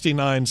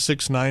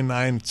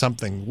 $69,699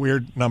 something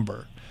weird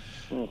number.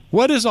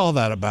 What is all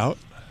that about?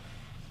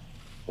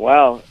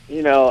 Wow,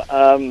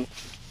 I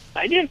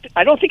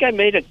don't think I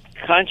made a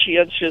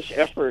conscientious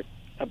effort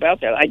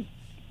about that. I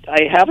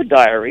have a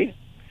diary,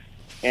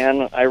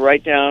 and I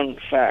write down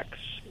facts,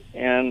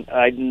 and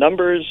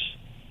numbers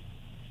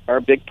are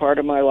a big part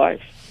of my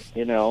life.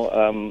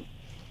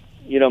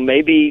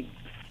 Maybe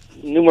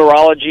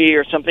numerology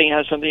or something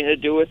has something to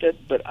do with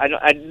it, but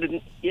I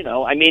didn't.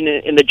 I mean,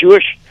 in the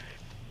Jewish,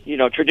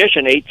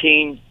 tradition,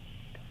 18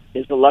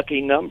 is the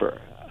lucky number.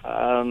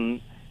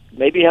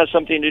 Maybe it has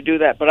something to do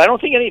with that, but I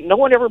don't think no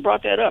one ever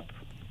brought that up.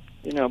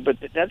 But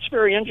that's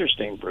very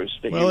interesting, Bruce.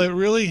 It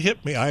really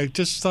hit me. I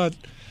just thought,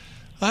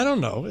 I don't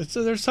know,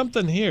 there's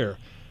something here.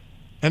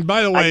 And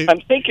by the way,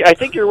 I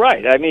think you're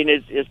right. I mean,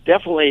 it's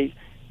definitely,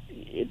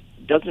 it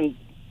doesn't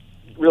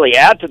really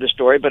add to the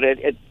story, but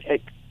it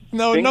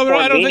no,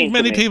 I don't think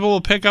many people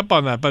will pick up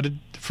on that, but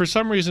for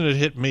some reason it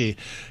hit me.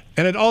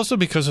 And it also,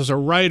 because as a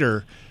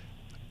writer,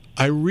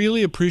 I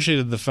really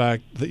appreciated the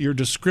fact that your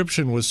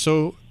description was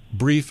so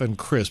brief and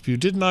crisp. You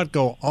did not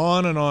go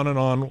on and on and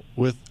on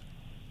with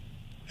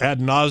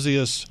ad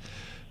nauseous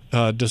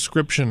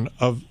description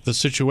of the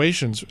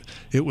situations.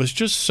 It was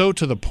just so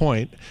to the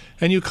point,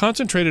 and you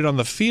concentrated on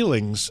the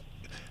feelings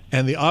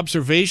and the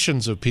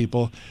observations of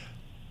people.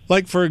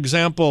 Like, for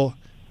example,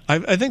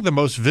 I think the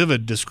most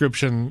vivid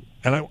description,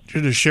 and I want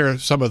you to share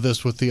some of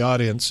this with the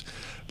audience.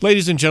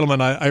 Ladies and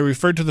gentlemen, I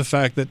referred to the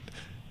fact that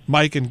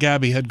Mike and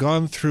Gabby had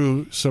gone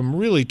through some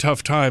really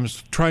tough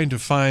times trying to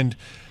find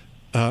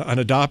an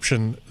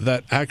adoption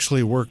that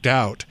actually worked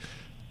out.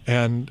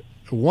 And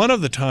one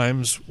of the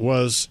times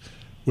was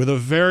with a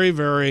very,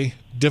 very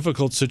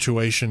difficult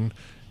situation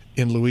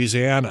in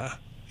Louisiana,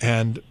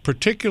 and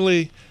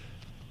particularly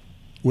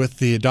with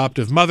the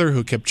adoptive mother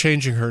who kept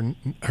changing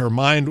her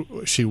mind.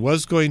 She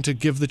was going to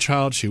give the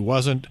child, she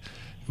wasn't.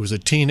 It was a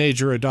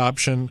teenager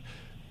adoption.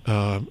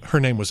 Her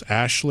name was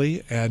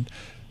Ashley, and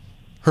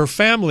her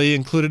family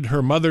included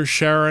her mother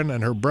Sharon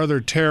and her brother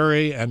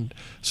Terry and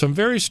some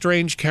very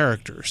strange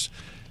characters.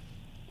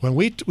 When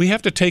we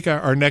have to take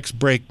our next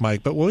break,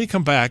 Mike, but when we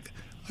come back,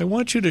 I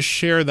want you to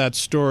share that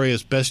story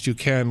as best you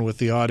can with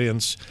the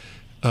audience,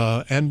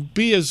 and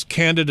be as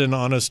candid and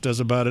honest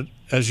about it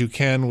as you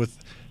can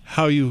with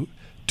how you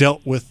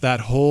dealt with that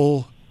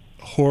whole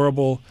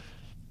horrible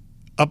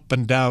up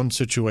and down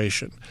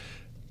situation.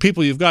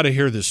 People, you've got to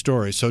hear this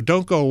story, so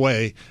don't go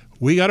away.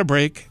 We got a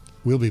break.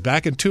 We'll be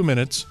back in 2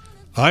 minutes.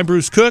 I'm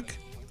Bruce Cook.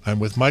 I'm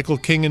with Michael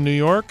King in New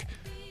York.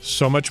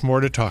 So much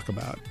more to talk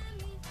about.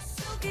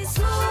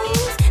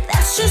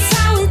 That's just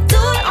how we do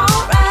it,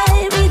 all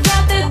right. We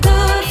got the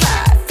good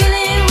vibe,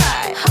 feeling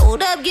right.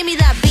 Hold up, give me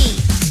that beat.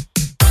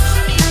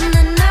 Na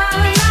na na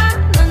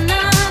na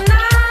na na.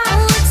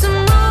 It's a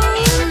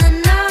move. Na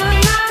na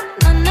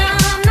na na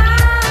na.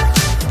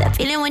 That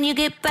feeling when you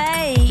get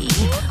paid.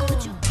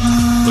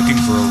 Looking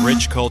for a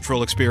rich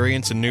cultural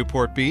experience in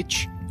Newport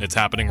Beach? It's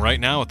happening right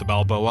now at the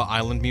Balboa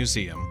Island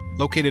Museum,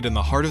 located in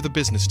the heart of the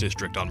business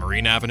district on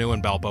Marine Avenue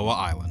and Balboa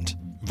Island.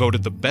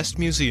 Voted the best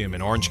museum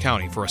in Orange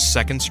County for a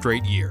second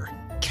straight year.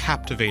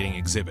 Captivating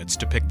exhibits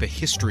depict the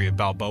history of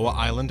Balboa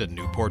Island and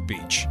Newport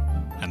Beach.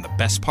 And the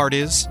best part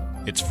is,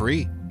 it's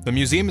free. The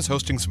museum is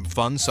hosting some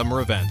fun summer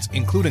events,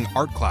 including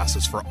art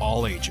classes for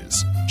all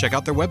ages. Check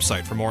out their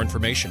website for more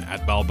information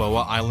at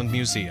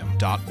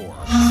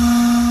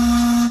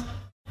balboaislandmuseum.org.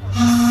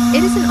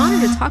 It is an honor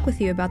to talk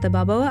with you about the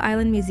Balboa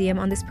Island Museum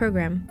on this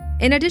program.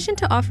 In addition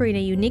to offering a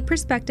unique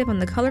perspective on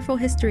the colorful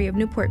history of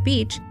Newport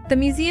Beach, the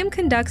museum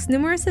conducts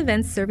numerous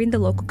events serving the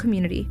local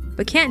community,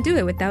 but can't do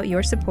it without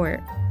your support.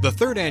 The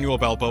third annual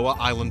Balboa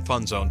Island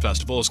Fun Zone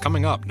Festival is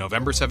coming up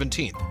November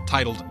 17th,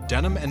 titled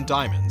Denim and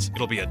Diamonds.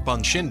 It'll be at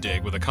Bun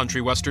Shindig with a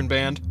country western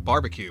band,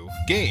 barbecue,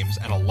 games,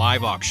 and a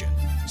live auction.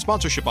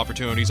 Sponsorship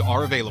opportunities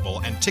are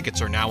available and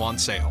tickets are now on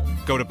sale.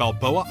 Go to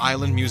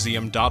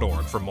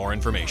balboaislandmuseum.org for more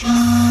information.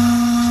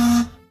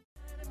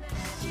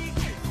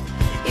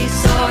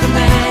 It's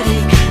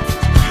automatic.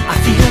 I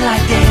feel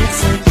like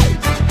dancing.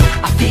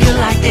 I feel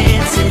like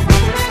dancing.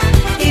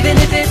 Even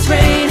if it's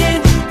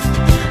raining,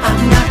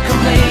 I'm not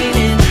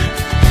complaining.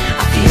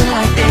 I feel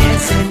like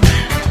dancing.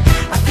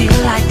 I feel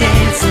like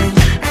dancing.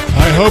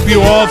 I hope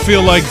you all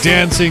feel like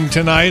dancing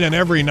tonight and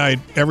every night,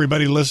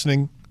 everybody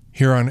listening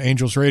here on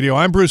Angels Radio.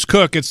 I'm Bruce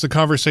Cook. It's The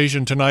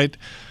Conversation tonight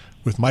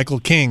with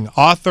Michael King,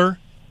 author,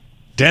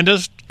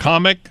 dentist,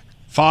 comic,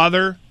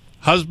 father,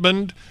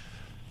 husband,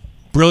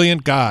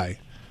 brilliant guy.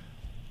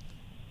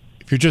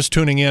 If you're just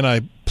tuning in,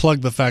 I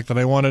plugged the fact that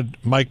I wanted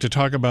Mike to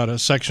talk about a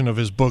section of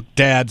his book,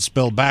 Dad,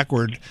 Spelled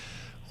Backward,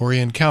 where he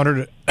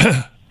encountered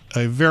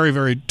a very,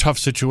 very tough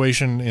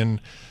situation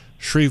in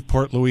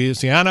Shreveport,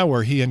 Louisiana,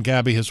 where he and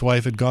Gabby, his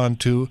wife, had gone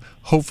to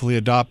hopefully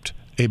adopt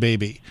a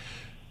baby.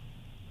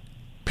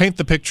 Paint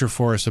the picture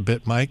for us a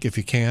bit, Mike, if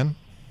you can.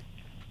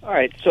 All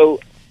right, so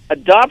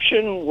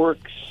adoption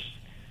works,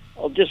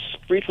 I'll just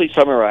briefly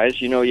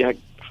summarize. You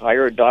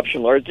hire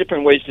adoption lawyers,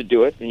 different ways to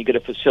do it, and you get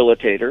a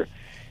facilitator,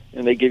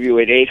 and they give you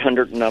an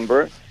 800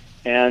 number,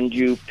 and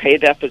you pay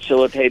that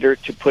facilitator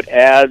to put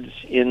ads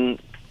in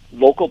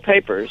local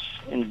papers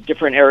in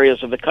different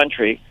areas of the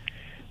country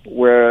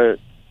where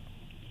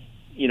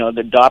the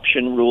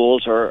adoption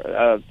rules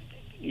are,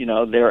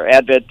 they're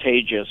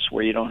advantageous,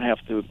 where you don't have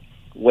to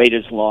wait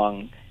as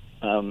long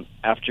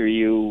after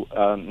you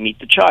meet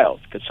the child.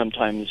 Because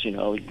sometimes,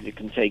 it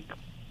can take,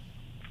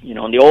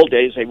 in the old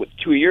days, they would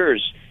 2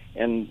 years,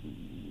 and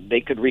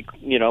they could,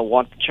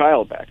 want the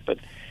child back. But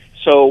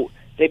so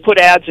they put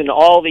ads in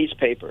all these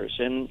papers,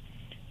 and,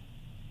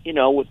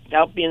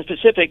 without being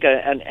specific,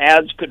 an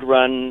ads could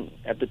run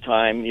at the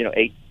time,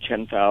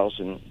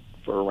 8,000-10,000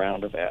 for a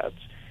round of ads.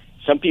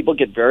 Some people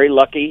get very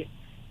lucky,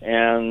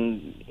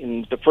 and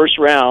in the first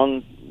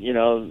round,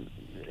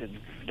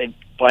 they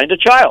find a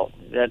child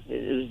that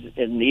is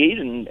in need,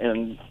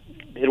 and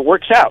it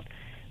works out.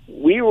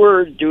 We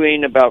were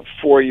doing about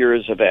 4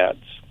 years of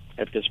ads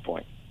at this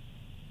point.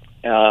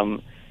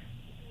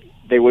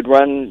 They would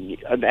run,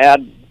 an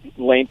ad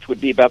length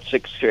would be about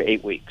 6 to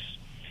 8 weeks.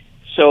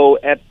 So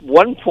at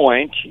one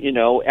point,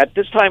 at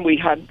this time we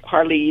had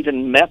hardly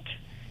even met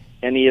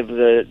any of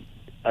the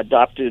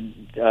adopted,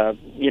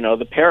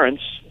 the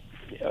parents.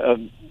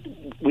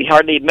 We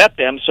hardly met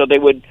them, so they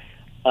would,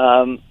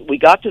 we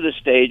got to the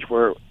stage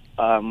where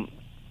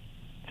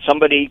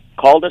somebody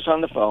called us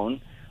on the phone,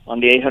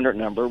 on the 800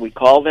 number. We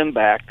called them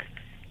back,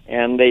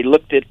 and they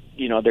looked at,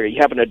 you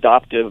have an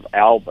adoptive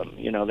album,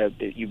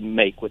 that you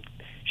make with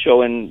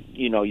showing,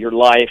 your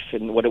life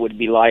and what it would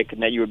be like,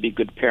 and that you would be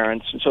good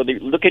parents. And so they're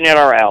looking at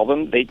our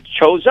album, they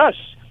chose us.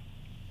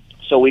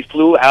 So we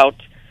flew out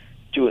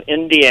to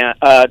Louisiana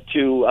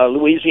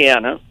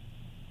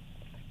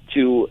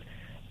to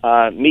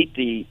meet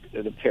the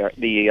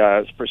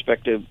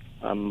prospective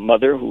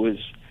mother, who was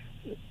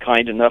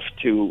kind enough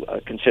to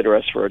consider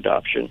us for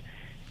adoption,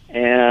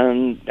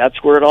 and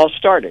that's where it all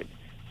started.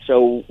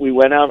 So we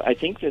went out. I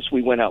think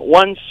we went out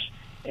once,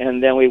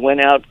 and then we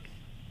went out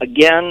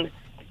again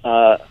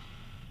a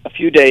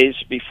few days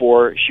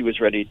before she was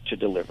ready to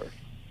deliver,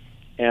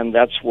 and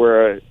that's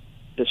where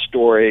the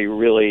story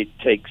really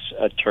takes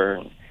a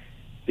turn.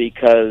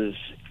 Because,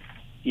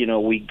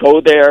 we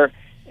go there,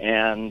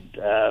 and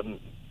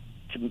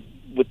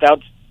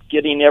without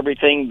getting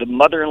everything, the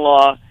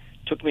mother-in-law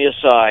took me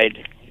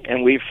aside,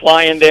 and we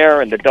fly in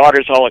there, and the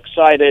daughter's all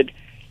excited.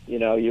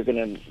 You're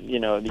gonna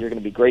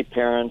be great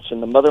parents.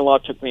 And the mother-in-law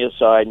took me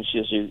aside, and she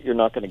says, "You're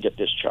not going to get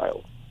this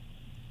child."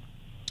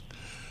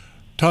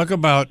 Talk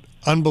about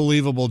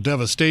unbelievable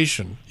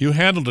devastation. You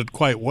handled it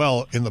quite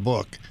well in the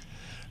book,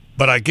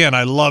 but again,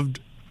 I loved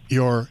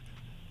your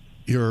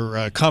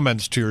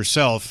comments to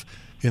yourself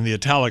in the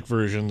italic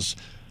versions,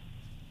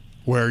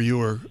 where you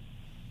were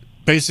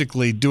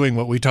basically doing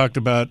what we talked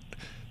about,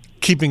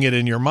 keeping it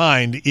in your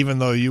mind, even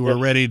though you were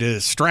ready to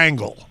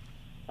strangle.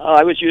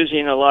 I was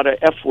using a lot of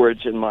F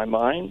words in my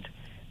mind.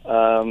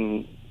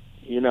 I'm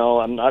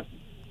not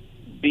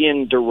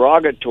being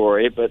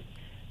derogatory, but,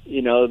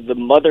 the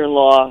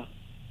mother-in-law,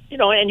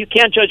 and you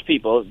can't judge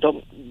people,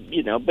 but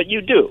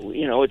you do.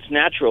 It's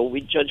natural.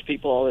 We judge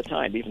people all the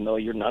time, even though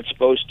you're not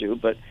supposed to,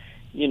 but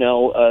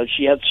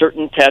she had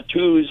certain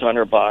tattoos on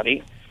her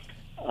body,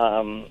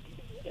 and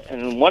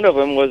one of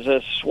them was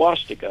a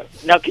swastika.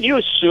 Now, can you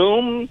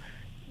assume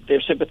they're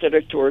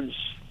sympathetic towards,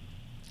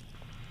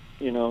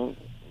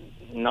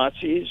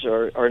 Nazis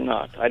or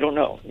not? I don't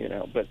know,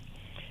 but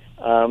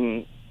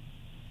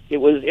it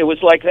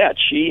was like that.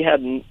 She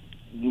had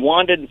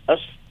wanted us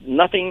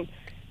nothing.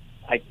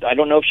 I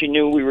don't know if she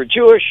knew we were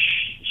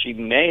Jewish. She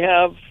may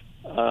have.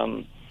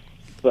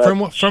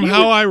 But from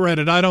how I read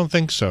it, I don't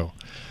think so.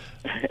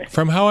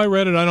 From how I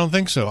read it, I don't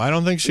think so. I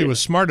don't think she was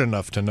smart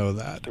enough to know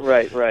that.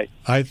 Right.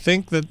 I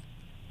think that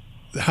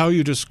how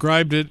you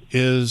described it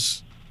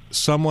is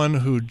someone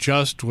who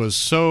just was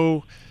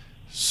so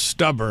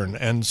stubborn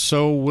and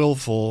so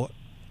willful,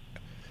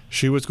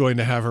 she was going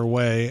to have her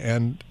way,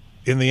 and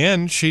in the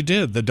end, she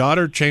did. The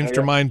daughter changed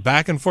her mind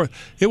back and forth.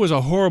 It was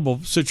a horrible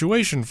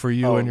situation for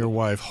you and your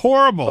wife.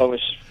 Horrible. Oh,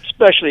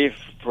 especially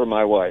for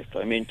my wife.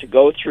 I mean, to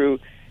go through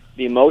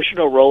the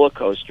emotional roller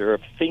coaster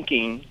of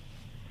thinking,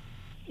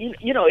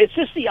 it's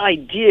just the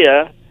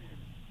idea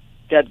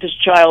that this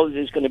child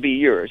is going to be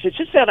yours. It's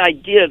just that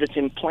idea that's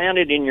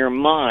implanted in your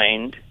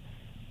mind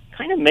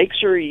kind of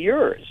makes her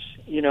yours,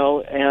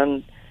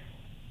 and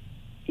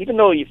even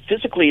though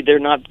physically they're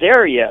not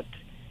there yet,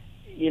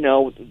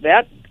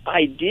 that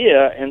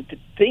idea and to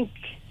think,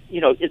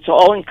 it's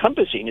all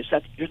encompassing. Is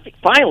that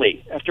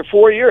finally, after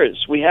 4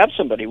 years, we have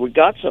somebody, we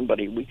got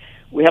somebody,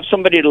 we have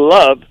somebody to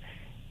love,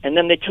 and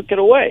then they took it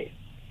away.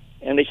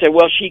 And they said,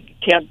 well, she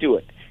can't do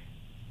it.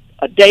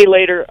 A day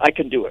later, I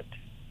can do it.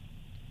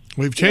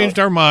 We've changed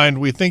our mind.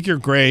 We think you're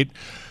great.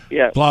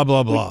 Yeah. Blah,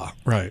 blah, blah.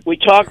 Right. We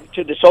talked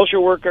to the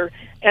social worker.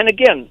 And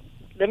again,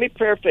 let me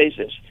paraphrase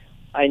this.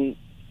 I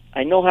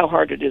know how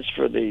hard it is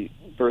for the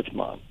birth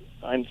mom.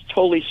 I'm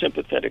totally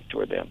sympathetic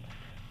toward them.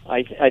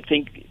 I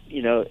think,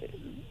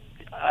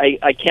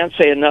 I can't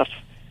say enough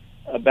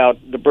about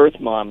the birth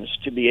moms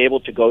to be able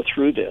to go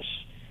through this.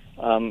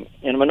 And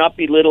I'm not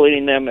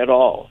belittling them at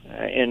all. But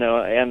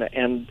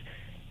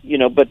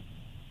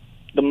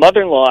the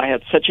mother-in-law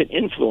had such an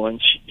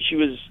influence. She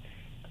was,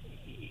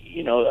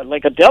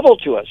 like a devil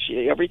to us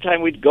every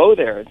time we'd go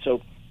there. And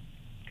so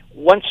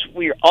once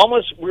we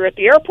were at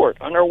the airport,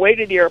 on our way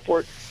to the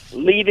airport,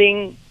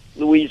 leaving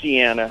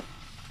Louisiana,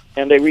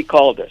 and they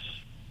recalled us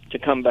to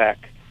come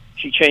back.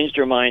 She changed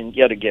her mind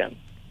yet again.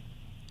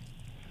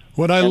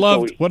 What I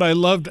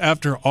loved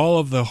after all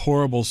of the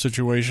horrible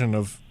situation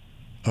of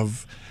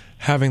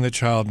having the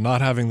child,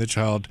 not having the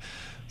child,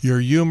 your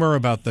humor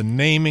about the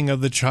naming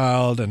of the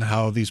child and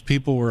how these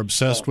people were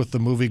obsessed with the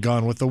movie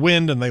Gone with the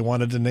Wind, and they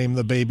wanted to name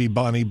the baby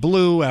Bonnie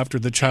Blue after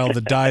the child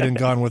that died in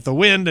Gone with the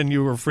Wind, and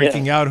you were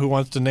freaking out who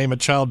wants to name a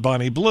child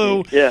Bonnie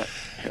Blue. Yeah.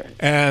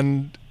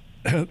 And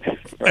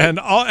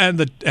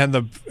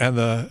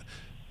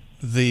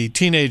the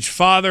teenage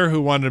father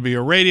who wanted to be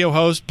a radio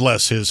host,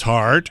 bless his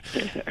heart,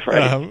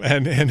 right.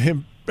 and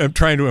him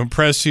trying to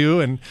impress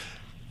you. And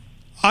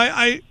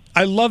I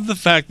love the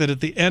fact that at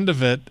the end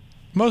of it,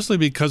 mostly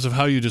because of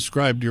how you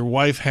described your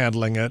wife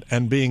handling it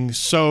and being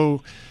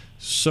so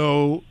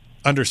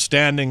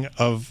understanding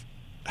of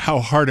how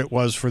hard it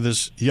was for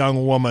this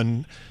young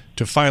woman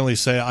to finally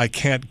say, I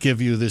can't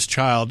give you this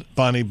child,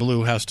 Bonnie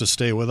Blue has to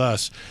stay with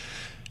us.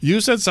 You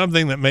said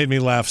something that made me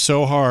laugh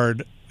so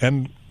hard,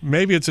 and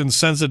maybe it's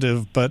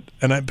insensitive,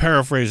 and I'm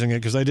paraphrasing it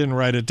because I didn't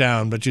write it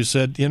down, but you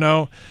said,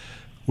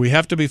 we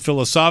have to be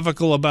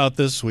philosophical about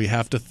this. We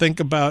have to think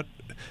about,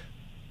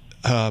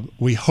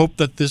 we hope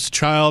that this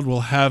child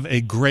will have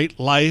a great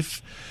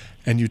life.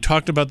 And you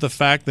talked about the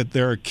fact that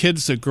there are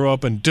kids that grow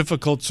up in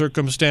difficult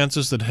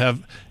circumstances that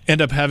end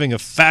up having a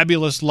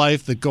fabulous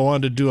life, that go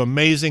on to do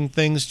amazing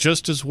things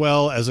just as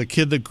well as a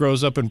kid that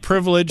grows up in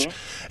privilege.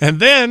 Mm-hmm.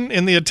 And then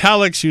in the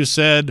italics you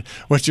said,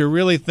 what you're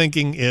really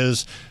thinking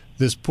is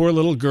this poor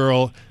little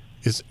girl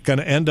is going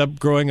to end up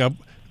growing up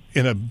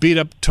in a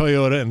beat-up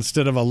Toyota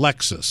instead of a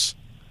Lexus.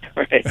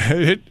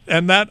 Right.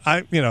 And that,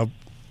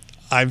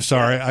 I'm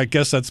sorry, I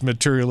guess that's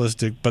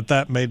materialistic, but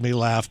that made me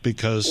laugh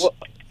because...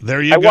 There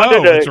you go.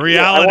 It's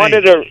reality. I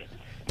wanted to,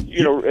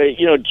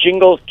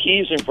 jingle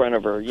keys in front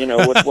of her,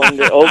 with one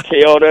the old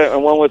Toyota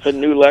and one with a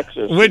new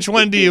Lexus. Which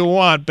one do you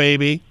want,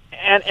 baby?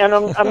 And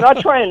I'm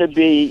not trying to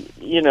be,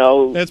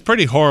 That's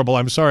pretty horrible.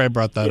 I'm sorry I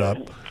brought that up.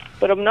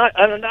 But I'm not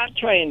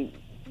trying,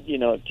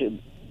 to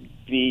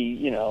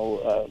be,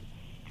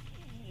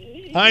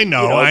 I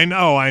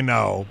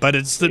know. But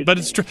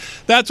it's true.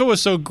 That's what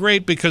was so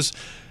great because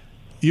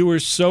you were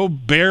so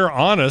bare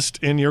honest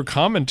in your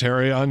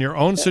commentary on your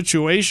own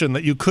situation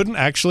that you couldn't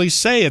actually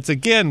say it.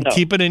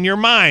 Keep it in your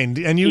mind,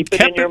 and you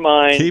kept it in your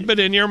mind. Keep it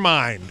in your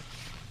mind.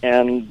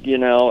 And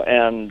no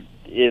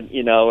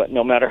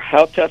matter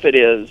how tough it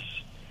is,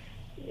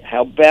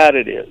 how bad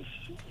it is,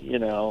 you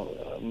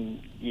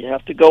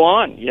have to go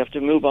on. You have to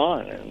move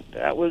on, and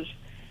that was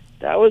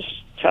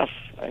tough.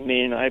 I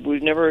mean,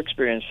 we've never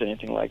experienced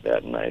anything like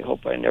that, and I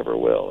hope I never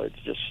will. It's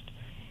just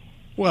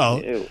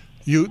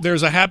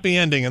There's a happy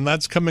ending, and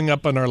that's coming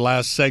up on our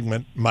last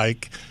segment,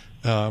 Mike.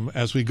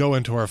 As we go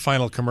into our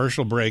final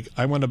commercial break,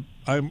 I'm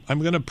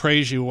going to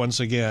praise you once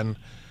again,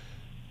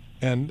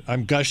 and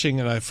I'm gushing,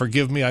 and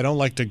forgive me, I don't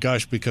like to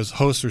gush because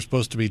hosts are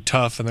supposed to be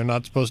tough, and they're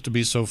not supposed to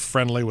be so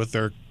friendly with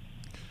their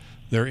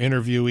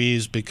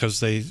interviewees because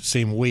they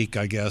seem weak,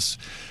 I guess.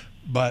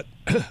 But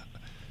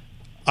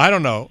I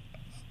don't know.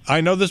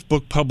 I know this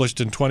book published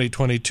in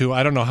 2022.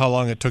 I don't know how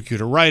long it took you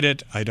to write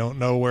it. I don't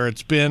know where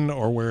it's been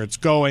or where it's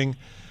going.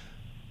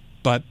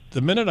 But the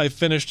minute I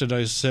finished it,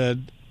 I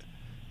said,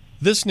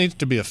 this needs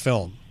to be a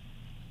film.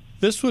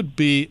 This would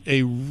be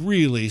a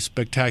really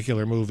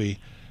spectacular movie.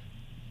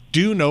 Do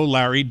you know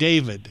Larry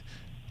David?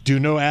 Do you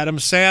know Adam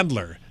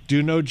Sandler? Do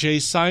you know Jay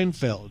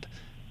Seinfeld?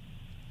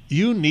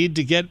 You need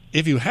to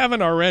if you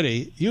haven't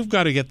already, you've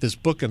got to get this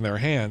book in their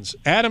hands.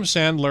 Adam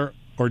Sandler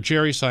or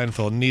Jerry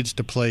Seinfeld needs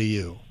to play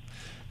you.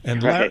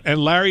 And, right.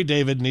 and Larry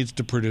David needs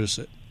to produce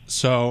it.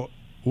 So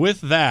with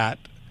that,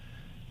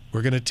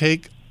 we're going to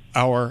take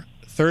our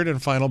third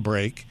and final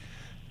break,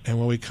 and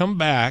when we come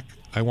back,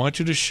 I want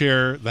you to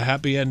share the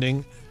happy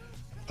ending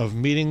of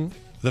meeting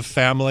the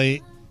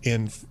family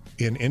in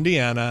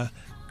Indiana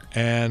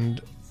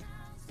and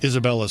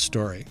Isabella's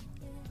story.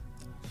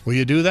 Will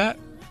you do that?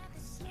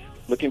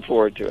 Looking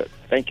forward to it.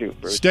 Thank you,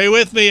 Bruce. Stay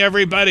with me,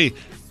 everybody.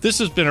 This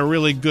has been a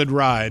really good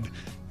ride.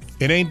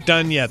 It ain't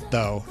done yet,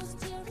 though.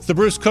 It's the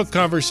Bruce Cook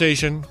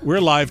Conversation. We're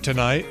live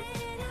tonight,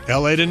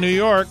 LA to New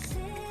York.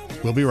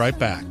 We'll be right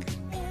back.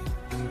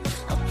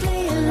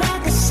 Play it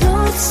like a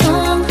slow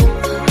song.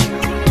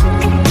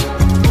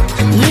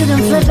 You can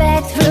flip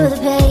back through the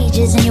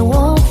pages and you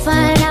won't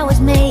find I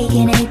was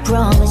making any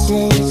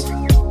promises.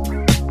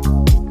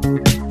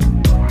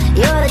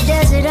 You're the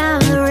desert, I'm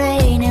the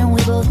rain, and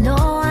we both know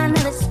I'll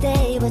never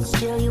stay, but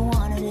still you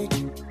wanted it.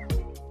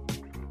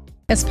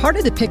 As part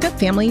of the Pickup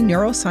Family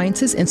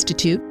Neurosciences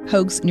Institute,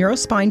 Hoag's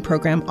Neurospine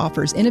program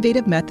offers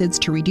innovative methods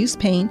to reduce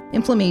pain,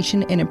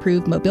 inflammation, and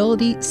improve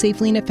mobility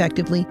safely and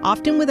effectively,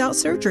 often without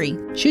surgery.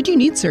 Should you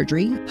need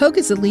surgery, Hoag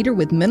is a leader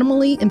with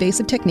minimally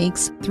invasive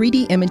techniques,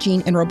 3D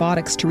imaging, and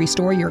robotics to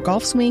restore your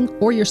golf swing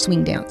or your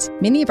swing dance.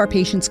 Many of our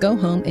patients go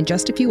home in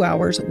just a few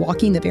hours,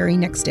 walking the very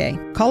next day.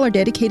 Call our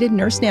dedicated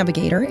nurse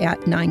navigator at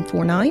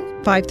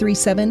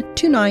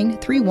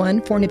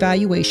 949-537-2931 for an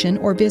evaluation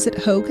or visit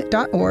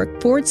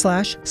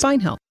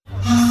hoag.org/spine health.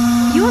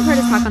 You have heard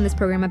us talk on this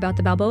program about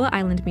the Balboa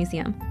Island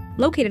Museum,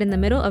 located in the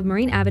middle of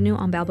Marine Avenue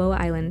on Balboa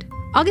Island.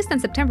 August and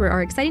September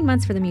are exciting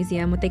months for the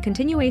museum, with a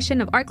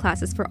continuation of art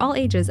classes for all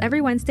ages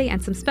every Wednesday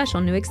and some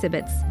special new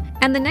exhibits.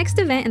 And the next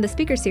event in the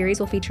speaker series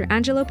will feature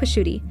Angelo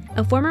Pasciuti,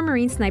 a former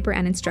Marine sniper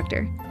and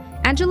instructor.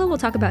 Angelo will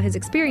talk about his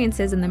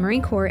experiences in the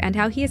Marine Corps and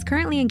how he is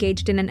currently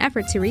engaged in an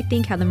effort to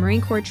rethink how the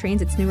Marine Corps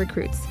trains its new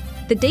recruits.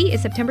 The date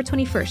is September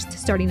 21st,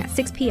 starting at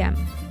 6 p.m.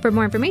 For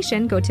more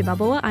information, go to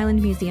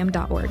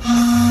balboaislandmuseum.org.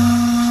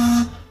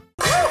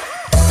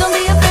 Don't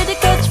be afraid to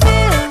catch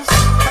feels.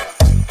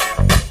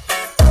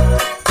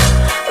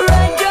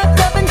 Ride your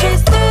cup and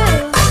chase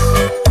thrills.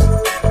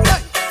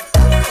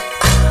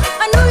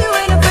 I know you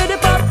ain't afraid to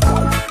pop.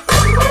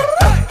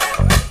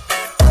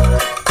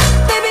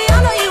 Baby, I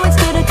know you ain't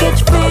scared to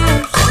catch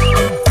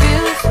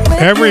feels.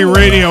 Every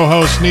radio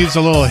host needs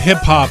a little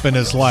hip-hop in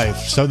his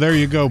life. So there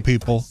you go,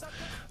 people.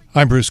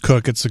 I'm Bruce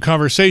Cook. It's the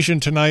conversation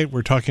tonight.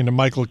 We're talking to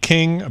Michael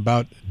King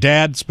about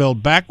Dad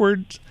spelled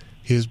backwards,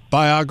 his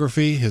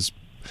biography, his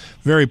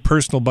very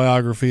personal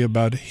biography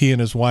about he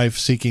and his wife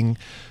seeking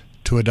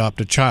to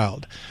adopt a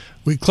child.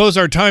 We close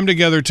our time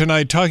together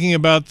tonight talking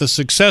about the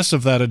success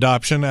of that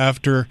adoption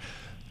after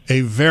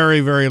a very,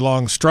 very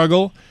long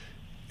struggle.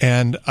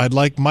 And I'd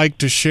like Mike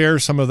to share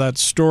some of that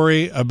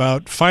story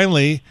about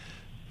finally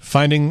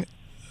finding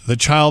the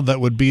child that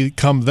would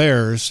become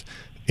theirs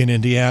in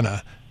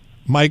Indiana.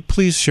 Mike,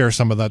 please share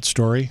some of that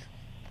story.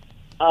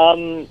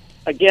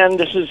 Again,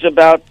 this is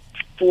about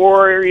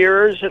 4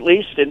 years at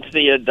least into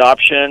the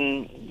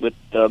adoption with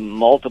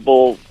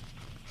multiple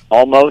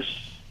almost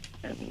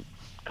and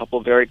a couple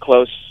very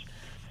close.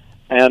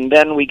 And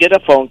then we get a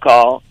phone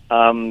call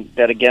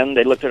that, again,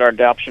 they looked at our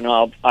adoption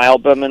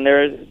album and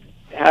they're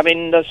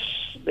having us,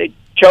 they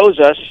chose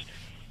us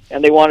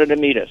and they wanted to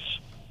meet us.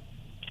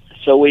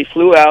 So we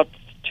flew out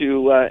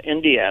to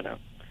Indiana,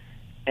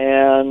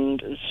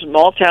 and a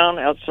small town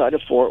outside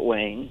of Fort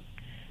Wayne,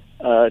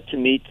 to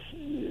meet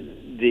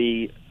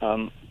the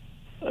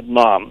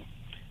mom,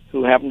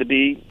 who happened to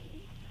be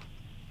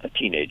a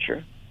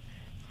teenager,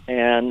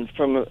 and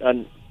from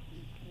a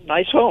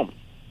nice home.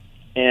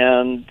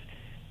 And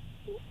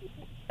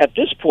at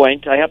this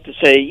point, I have to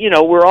say,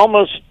 we're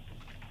almost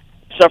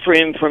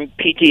suffering from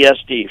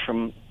PTSD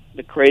from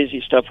the crazy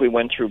stuff we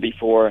went through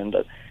before, and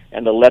the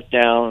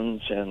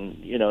letdowns,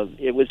 and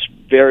it was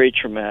very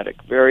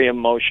traumatic, very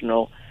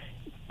emotional,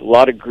 a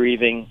lot of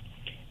grieving.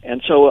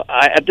 And so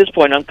at this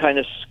point, I'm kind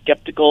of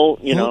skeptical.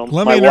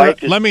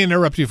 Let me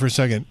interrupt you for a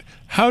second.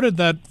 How did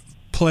that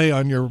play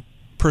on your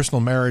personal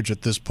marriage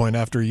at this point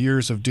after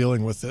years of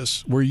dealing with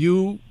this? Were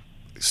you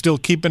still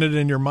keeping it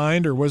in your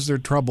mind, or was there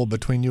trouble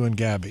between you and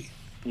Gabby?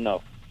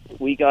 No,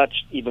 we got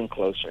even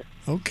closer.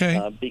 Okay.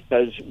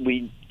 Because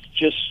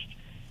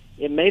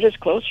it made us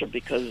closer,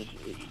 because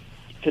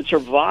to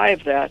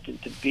survive that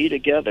and to be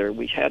together,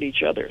 we had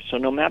each other. So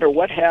no matter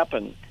what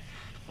happened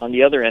on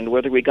the other end,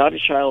 whether we got a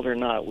child or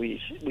not, we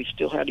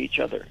still had each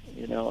other,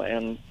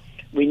 and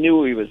we knew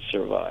we would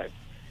survive.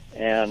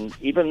 And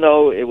even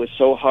though it was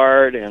so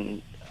hard,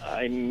 and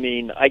I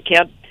mean, I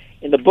can't,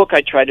 in the book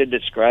I try to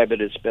describe it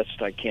as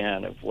best I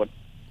can of what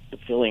the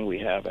feeling we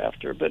have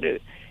after, but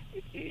it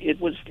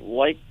was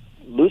like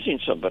losing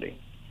somebody.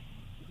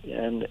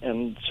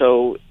 And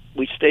so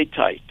we stayed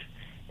tight.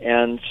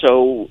 And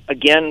so,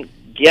 again,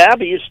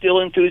 Gabby is still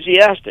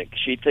enthusiastic.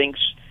 She thinks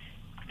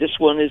this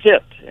one is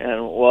it.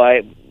 And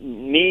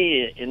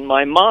in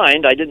my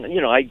mind, I didn't,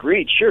 I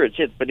agreed, sure, it's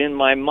it. But in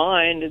my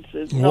mind,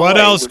 it's no what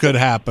way. else could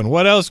happen?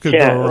 What else could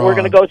go wrong? We're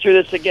going to go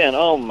through this again.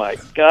 Oh, my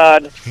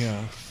God.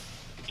 Yeah.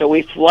 So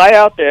we fly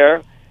out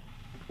there.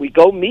 We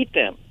go meet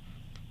them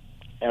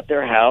at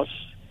their house,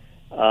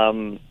 a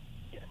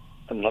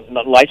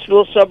nice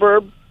little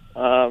suburb.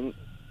 And,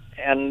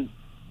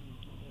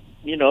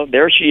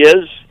 there she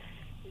is,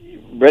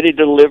 ready to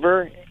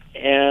deliver,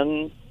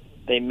 and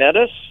they met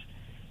us.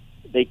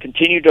 They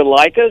continued to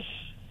like us,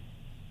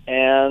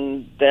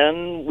 and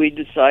then we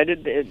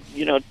decided that,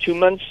 2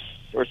 months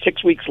or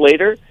 6 weeks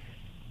later,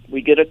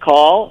 we get a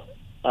call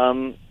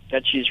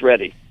that she's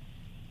ready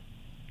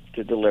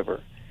to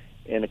deliver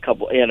in a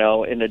couple,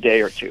 in a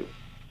day or two.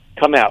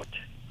 come out.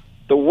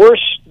 The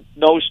worst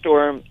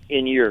snowstorm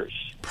in years.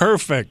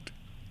 Perfect.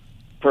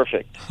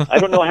 I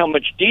don't know how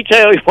much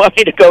detail you want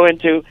me to go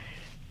into.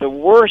 The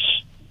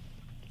worst,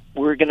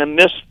 we're going to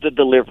miss the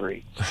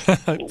delivery.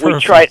 We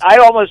tried. I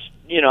almost,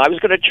 I was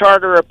going to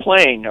charter a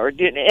plane or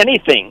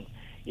anything.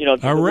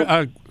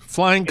 A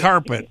flying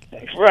carpet.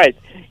 Right.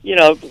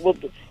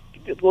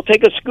 We'll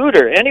take a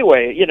scooter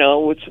anyway.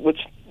 With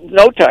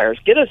no tires.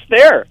 Get us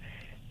there.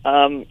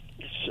 And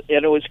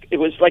it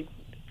was like,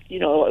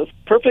 a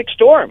perfect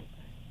storm.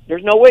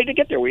 There's no way to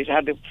get there. We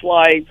had to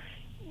fly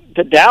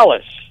to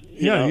Dallas.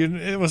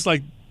 It was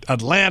like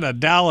Atlanta,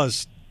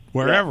 Dallas,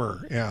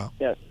 wherever. Yeah.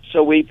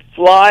 So we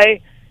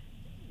fly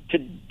to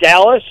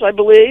Dallas, I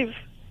believe,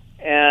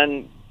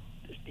 and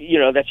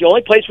that's the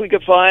only place we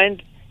could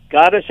find.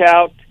 Got us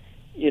out.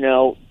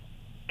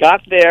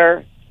 Got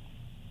there.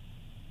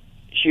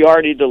 She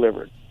already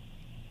delivered.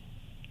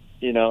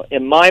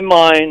 In my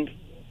mind,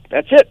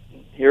 that's it.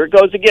 Here it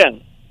goes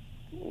again.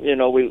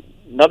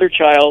 Another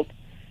child.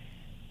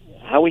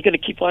 How are we going to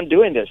keep on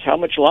doing this? How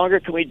much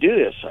longer can we do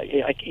this?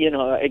 I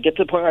get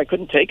to the point where I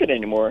couldn't take it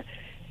anymore.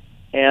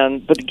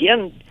 But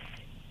again,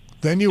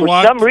 then you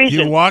for some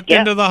reason, you walked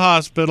into the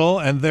hospital,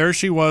 and there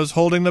she was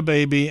holding the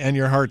baby, and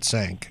your heart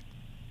sank.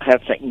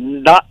 That's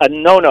not a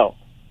no-no.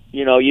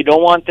 You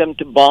don't want them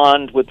to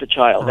bond with the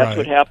child. Right. That's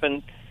what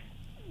happened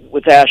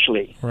with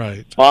Ashley.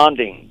 Right.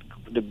 Bonding.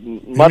 The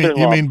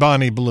mother-in-law. You mean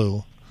Bonnie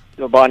Blue?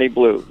 Bonnie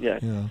Blue.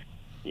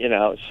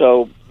 Yeah.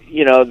 So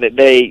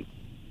they.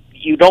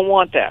 You don't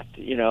want that.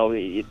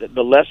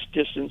 The less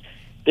distance.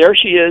 There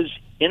she is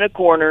in a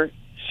corner,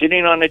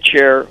 sitting on a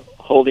chair,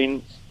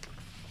 holding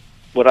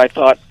what I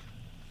thought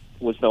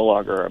was no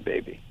longer our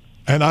baby.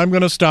 And I'm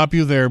going to stop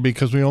you there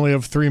because we only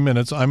have 3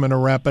 minutes. I'm going to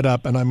wrap it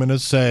up, and I'm going to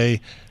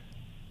say,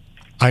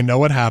 I know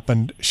what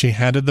happened. She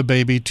handed the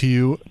baby to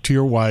you, to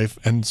your wife,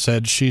 and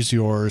said, she's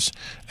yours,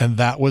 and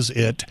that was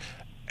it,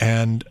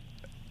 and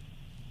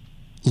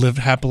lived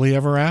happily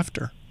ever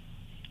after.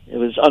 It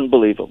was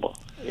unbelievable.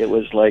 It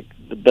was like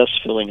the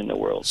best feeling in the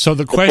world. So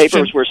the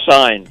papers were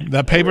signed.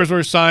 The papers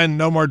were signed,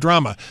 no more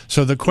drama.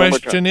 So the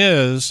question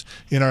is,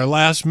 in our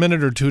last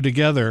minute or two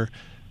together,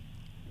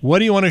 what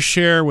do you want to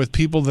share with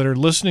people that are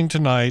listening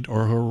tonight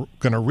or who are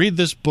going to read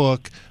this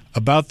book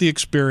about the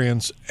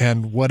experience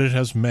and what it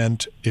has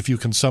meant, if you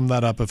can sum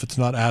that up, if it's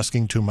not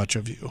asking too much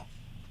of you?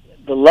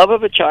 The love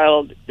of a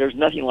child, there's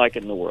nothing like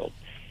it in the world.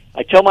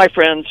 I tell my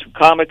friends,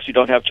 comics who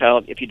don't have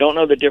child, if you don't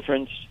know the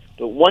difference,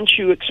 but once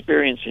you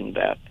experiencing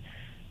that,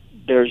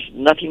 there's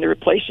nothing to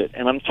replace it.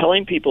 And I'm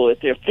telling people, if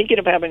they're thinking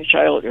of having a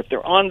child, if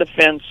they're on the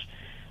fence,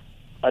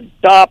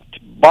 adopt,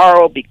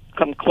 borrow,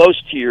 become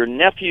close to your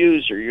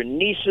nephews or your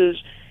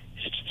nieces,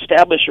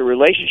 establish a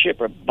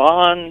relationship or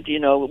bond,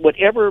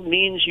 whatever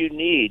means you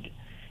need.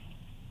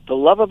 The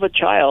love of a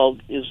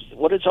child is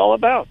what it's all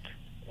about.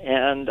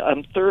 And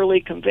I'm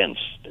thoroughly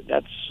convinced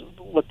that's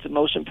what the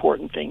most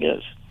important thing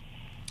is,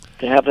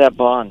 to have that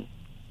bond.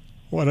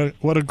 What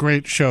a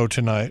great show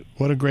tonight.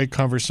 What a great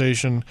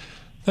conversation.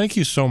 Thank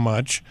you so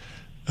much.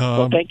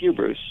 Well, thank you,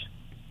 Bruce.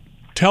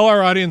 Tell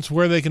our audience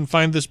where they can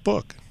find this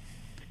book.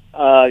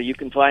 You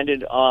can find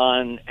it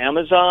on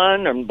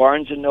Amazon or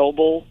Barnes &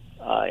 Noble,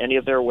 any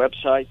of their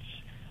websites.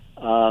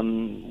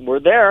 We're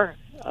there,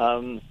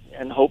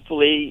 and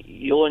hopefully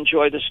you'll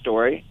enjoy the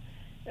story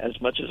as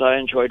much as I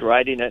enjoyed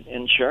writing it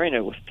and sharing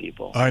it with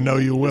people. I know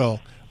you will.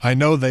 I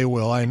know they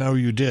will. I know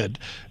you did.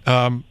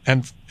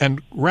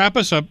 And wrap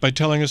us up by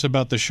telling us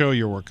about the show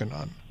you're working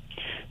on.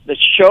 The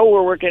show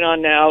we're working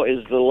on now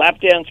is the Lap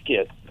Dance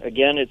Kid.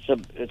 Again,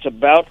 it's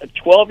about a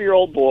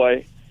 12-year-old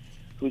boy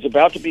who's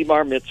about to be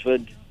bar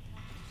mitzvahed,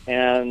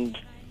 and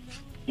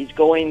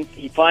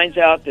he finds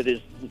out that his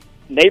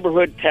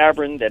neighborhood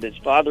tavern that his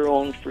father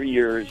owned for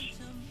years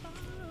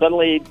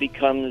suddenly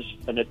becomes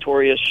a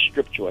notorious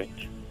strip joint.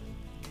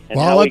 And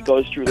how he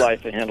goes through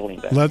life and handling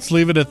that. Let's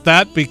leave it at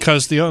that,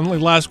 because the only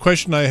last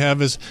question I have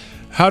is,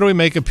 how do we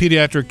make a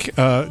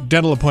pediatric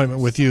dental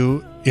appointment with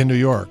you in New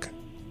York?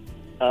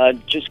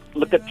 Just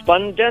look at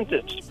Fun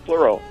Dentist,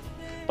 plural,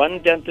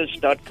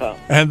 fundentist.com.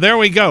 And there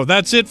we go.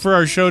 That's it for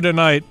our show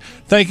tonight.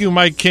 Thank you,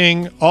 Mike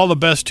King. All the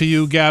best to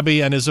you,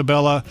 Gabby and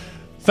Isabella.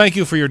 Thank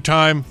you for your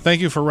time.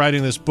 Thank you for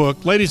writing this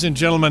book. Ladies and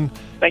gentlemen.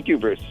 Thank you,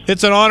 Bruce.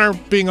 It's an honor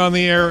being on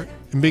the air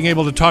and being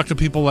able to talk to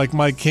people like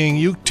Mike King.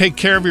 You take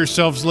care of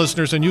yourselves,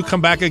 listeners, and you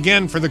come back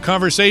again for the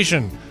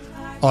conversation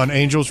on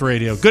Angels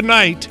Radio. Good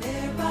night.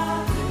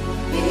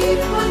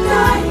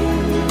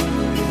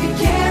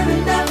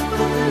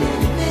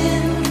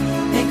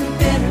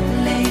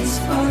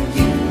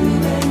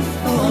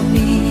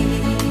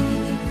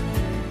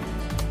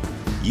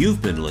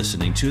 You've been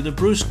listening to The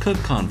Bruce Cook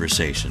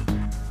Conversation.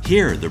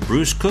 Hear The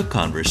Bruce Cook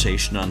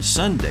Conversation on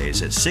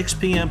Sundays at 6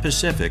 p.m.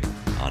 Pacific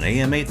on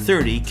AM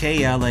 830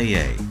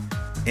 KLAA.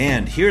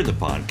 And hear the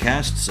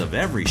podcasts of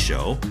every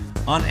show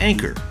on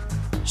Anchor,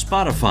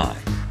 Spotify,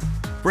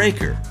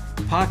 Breaker,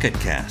 Pocket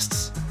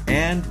Casts,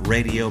 and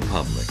Radio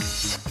Public.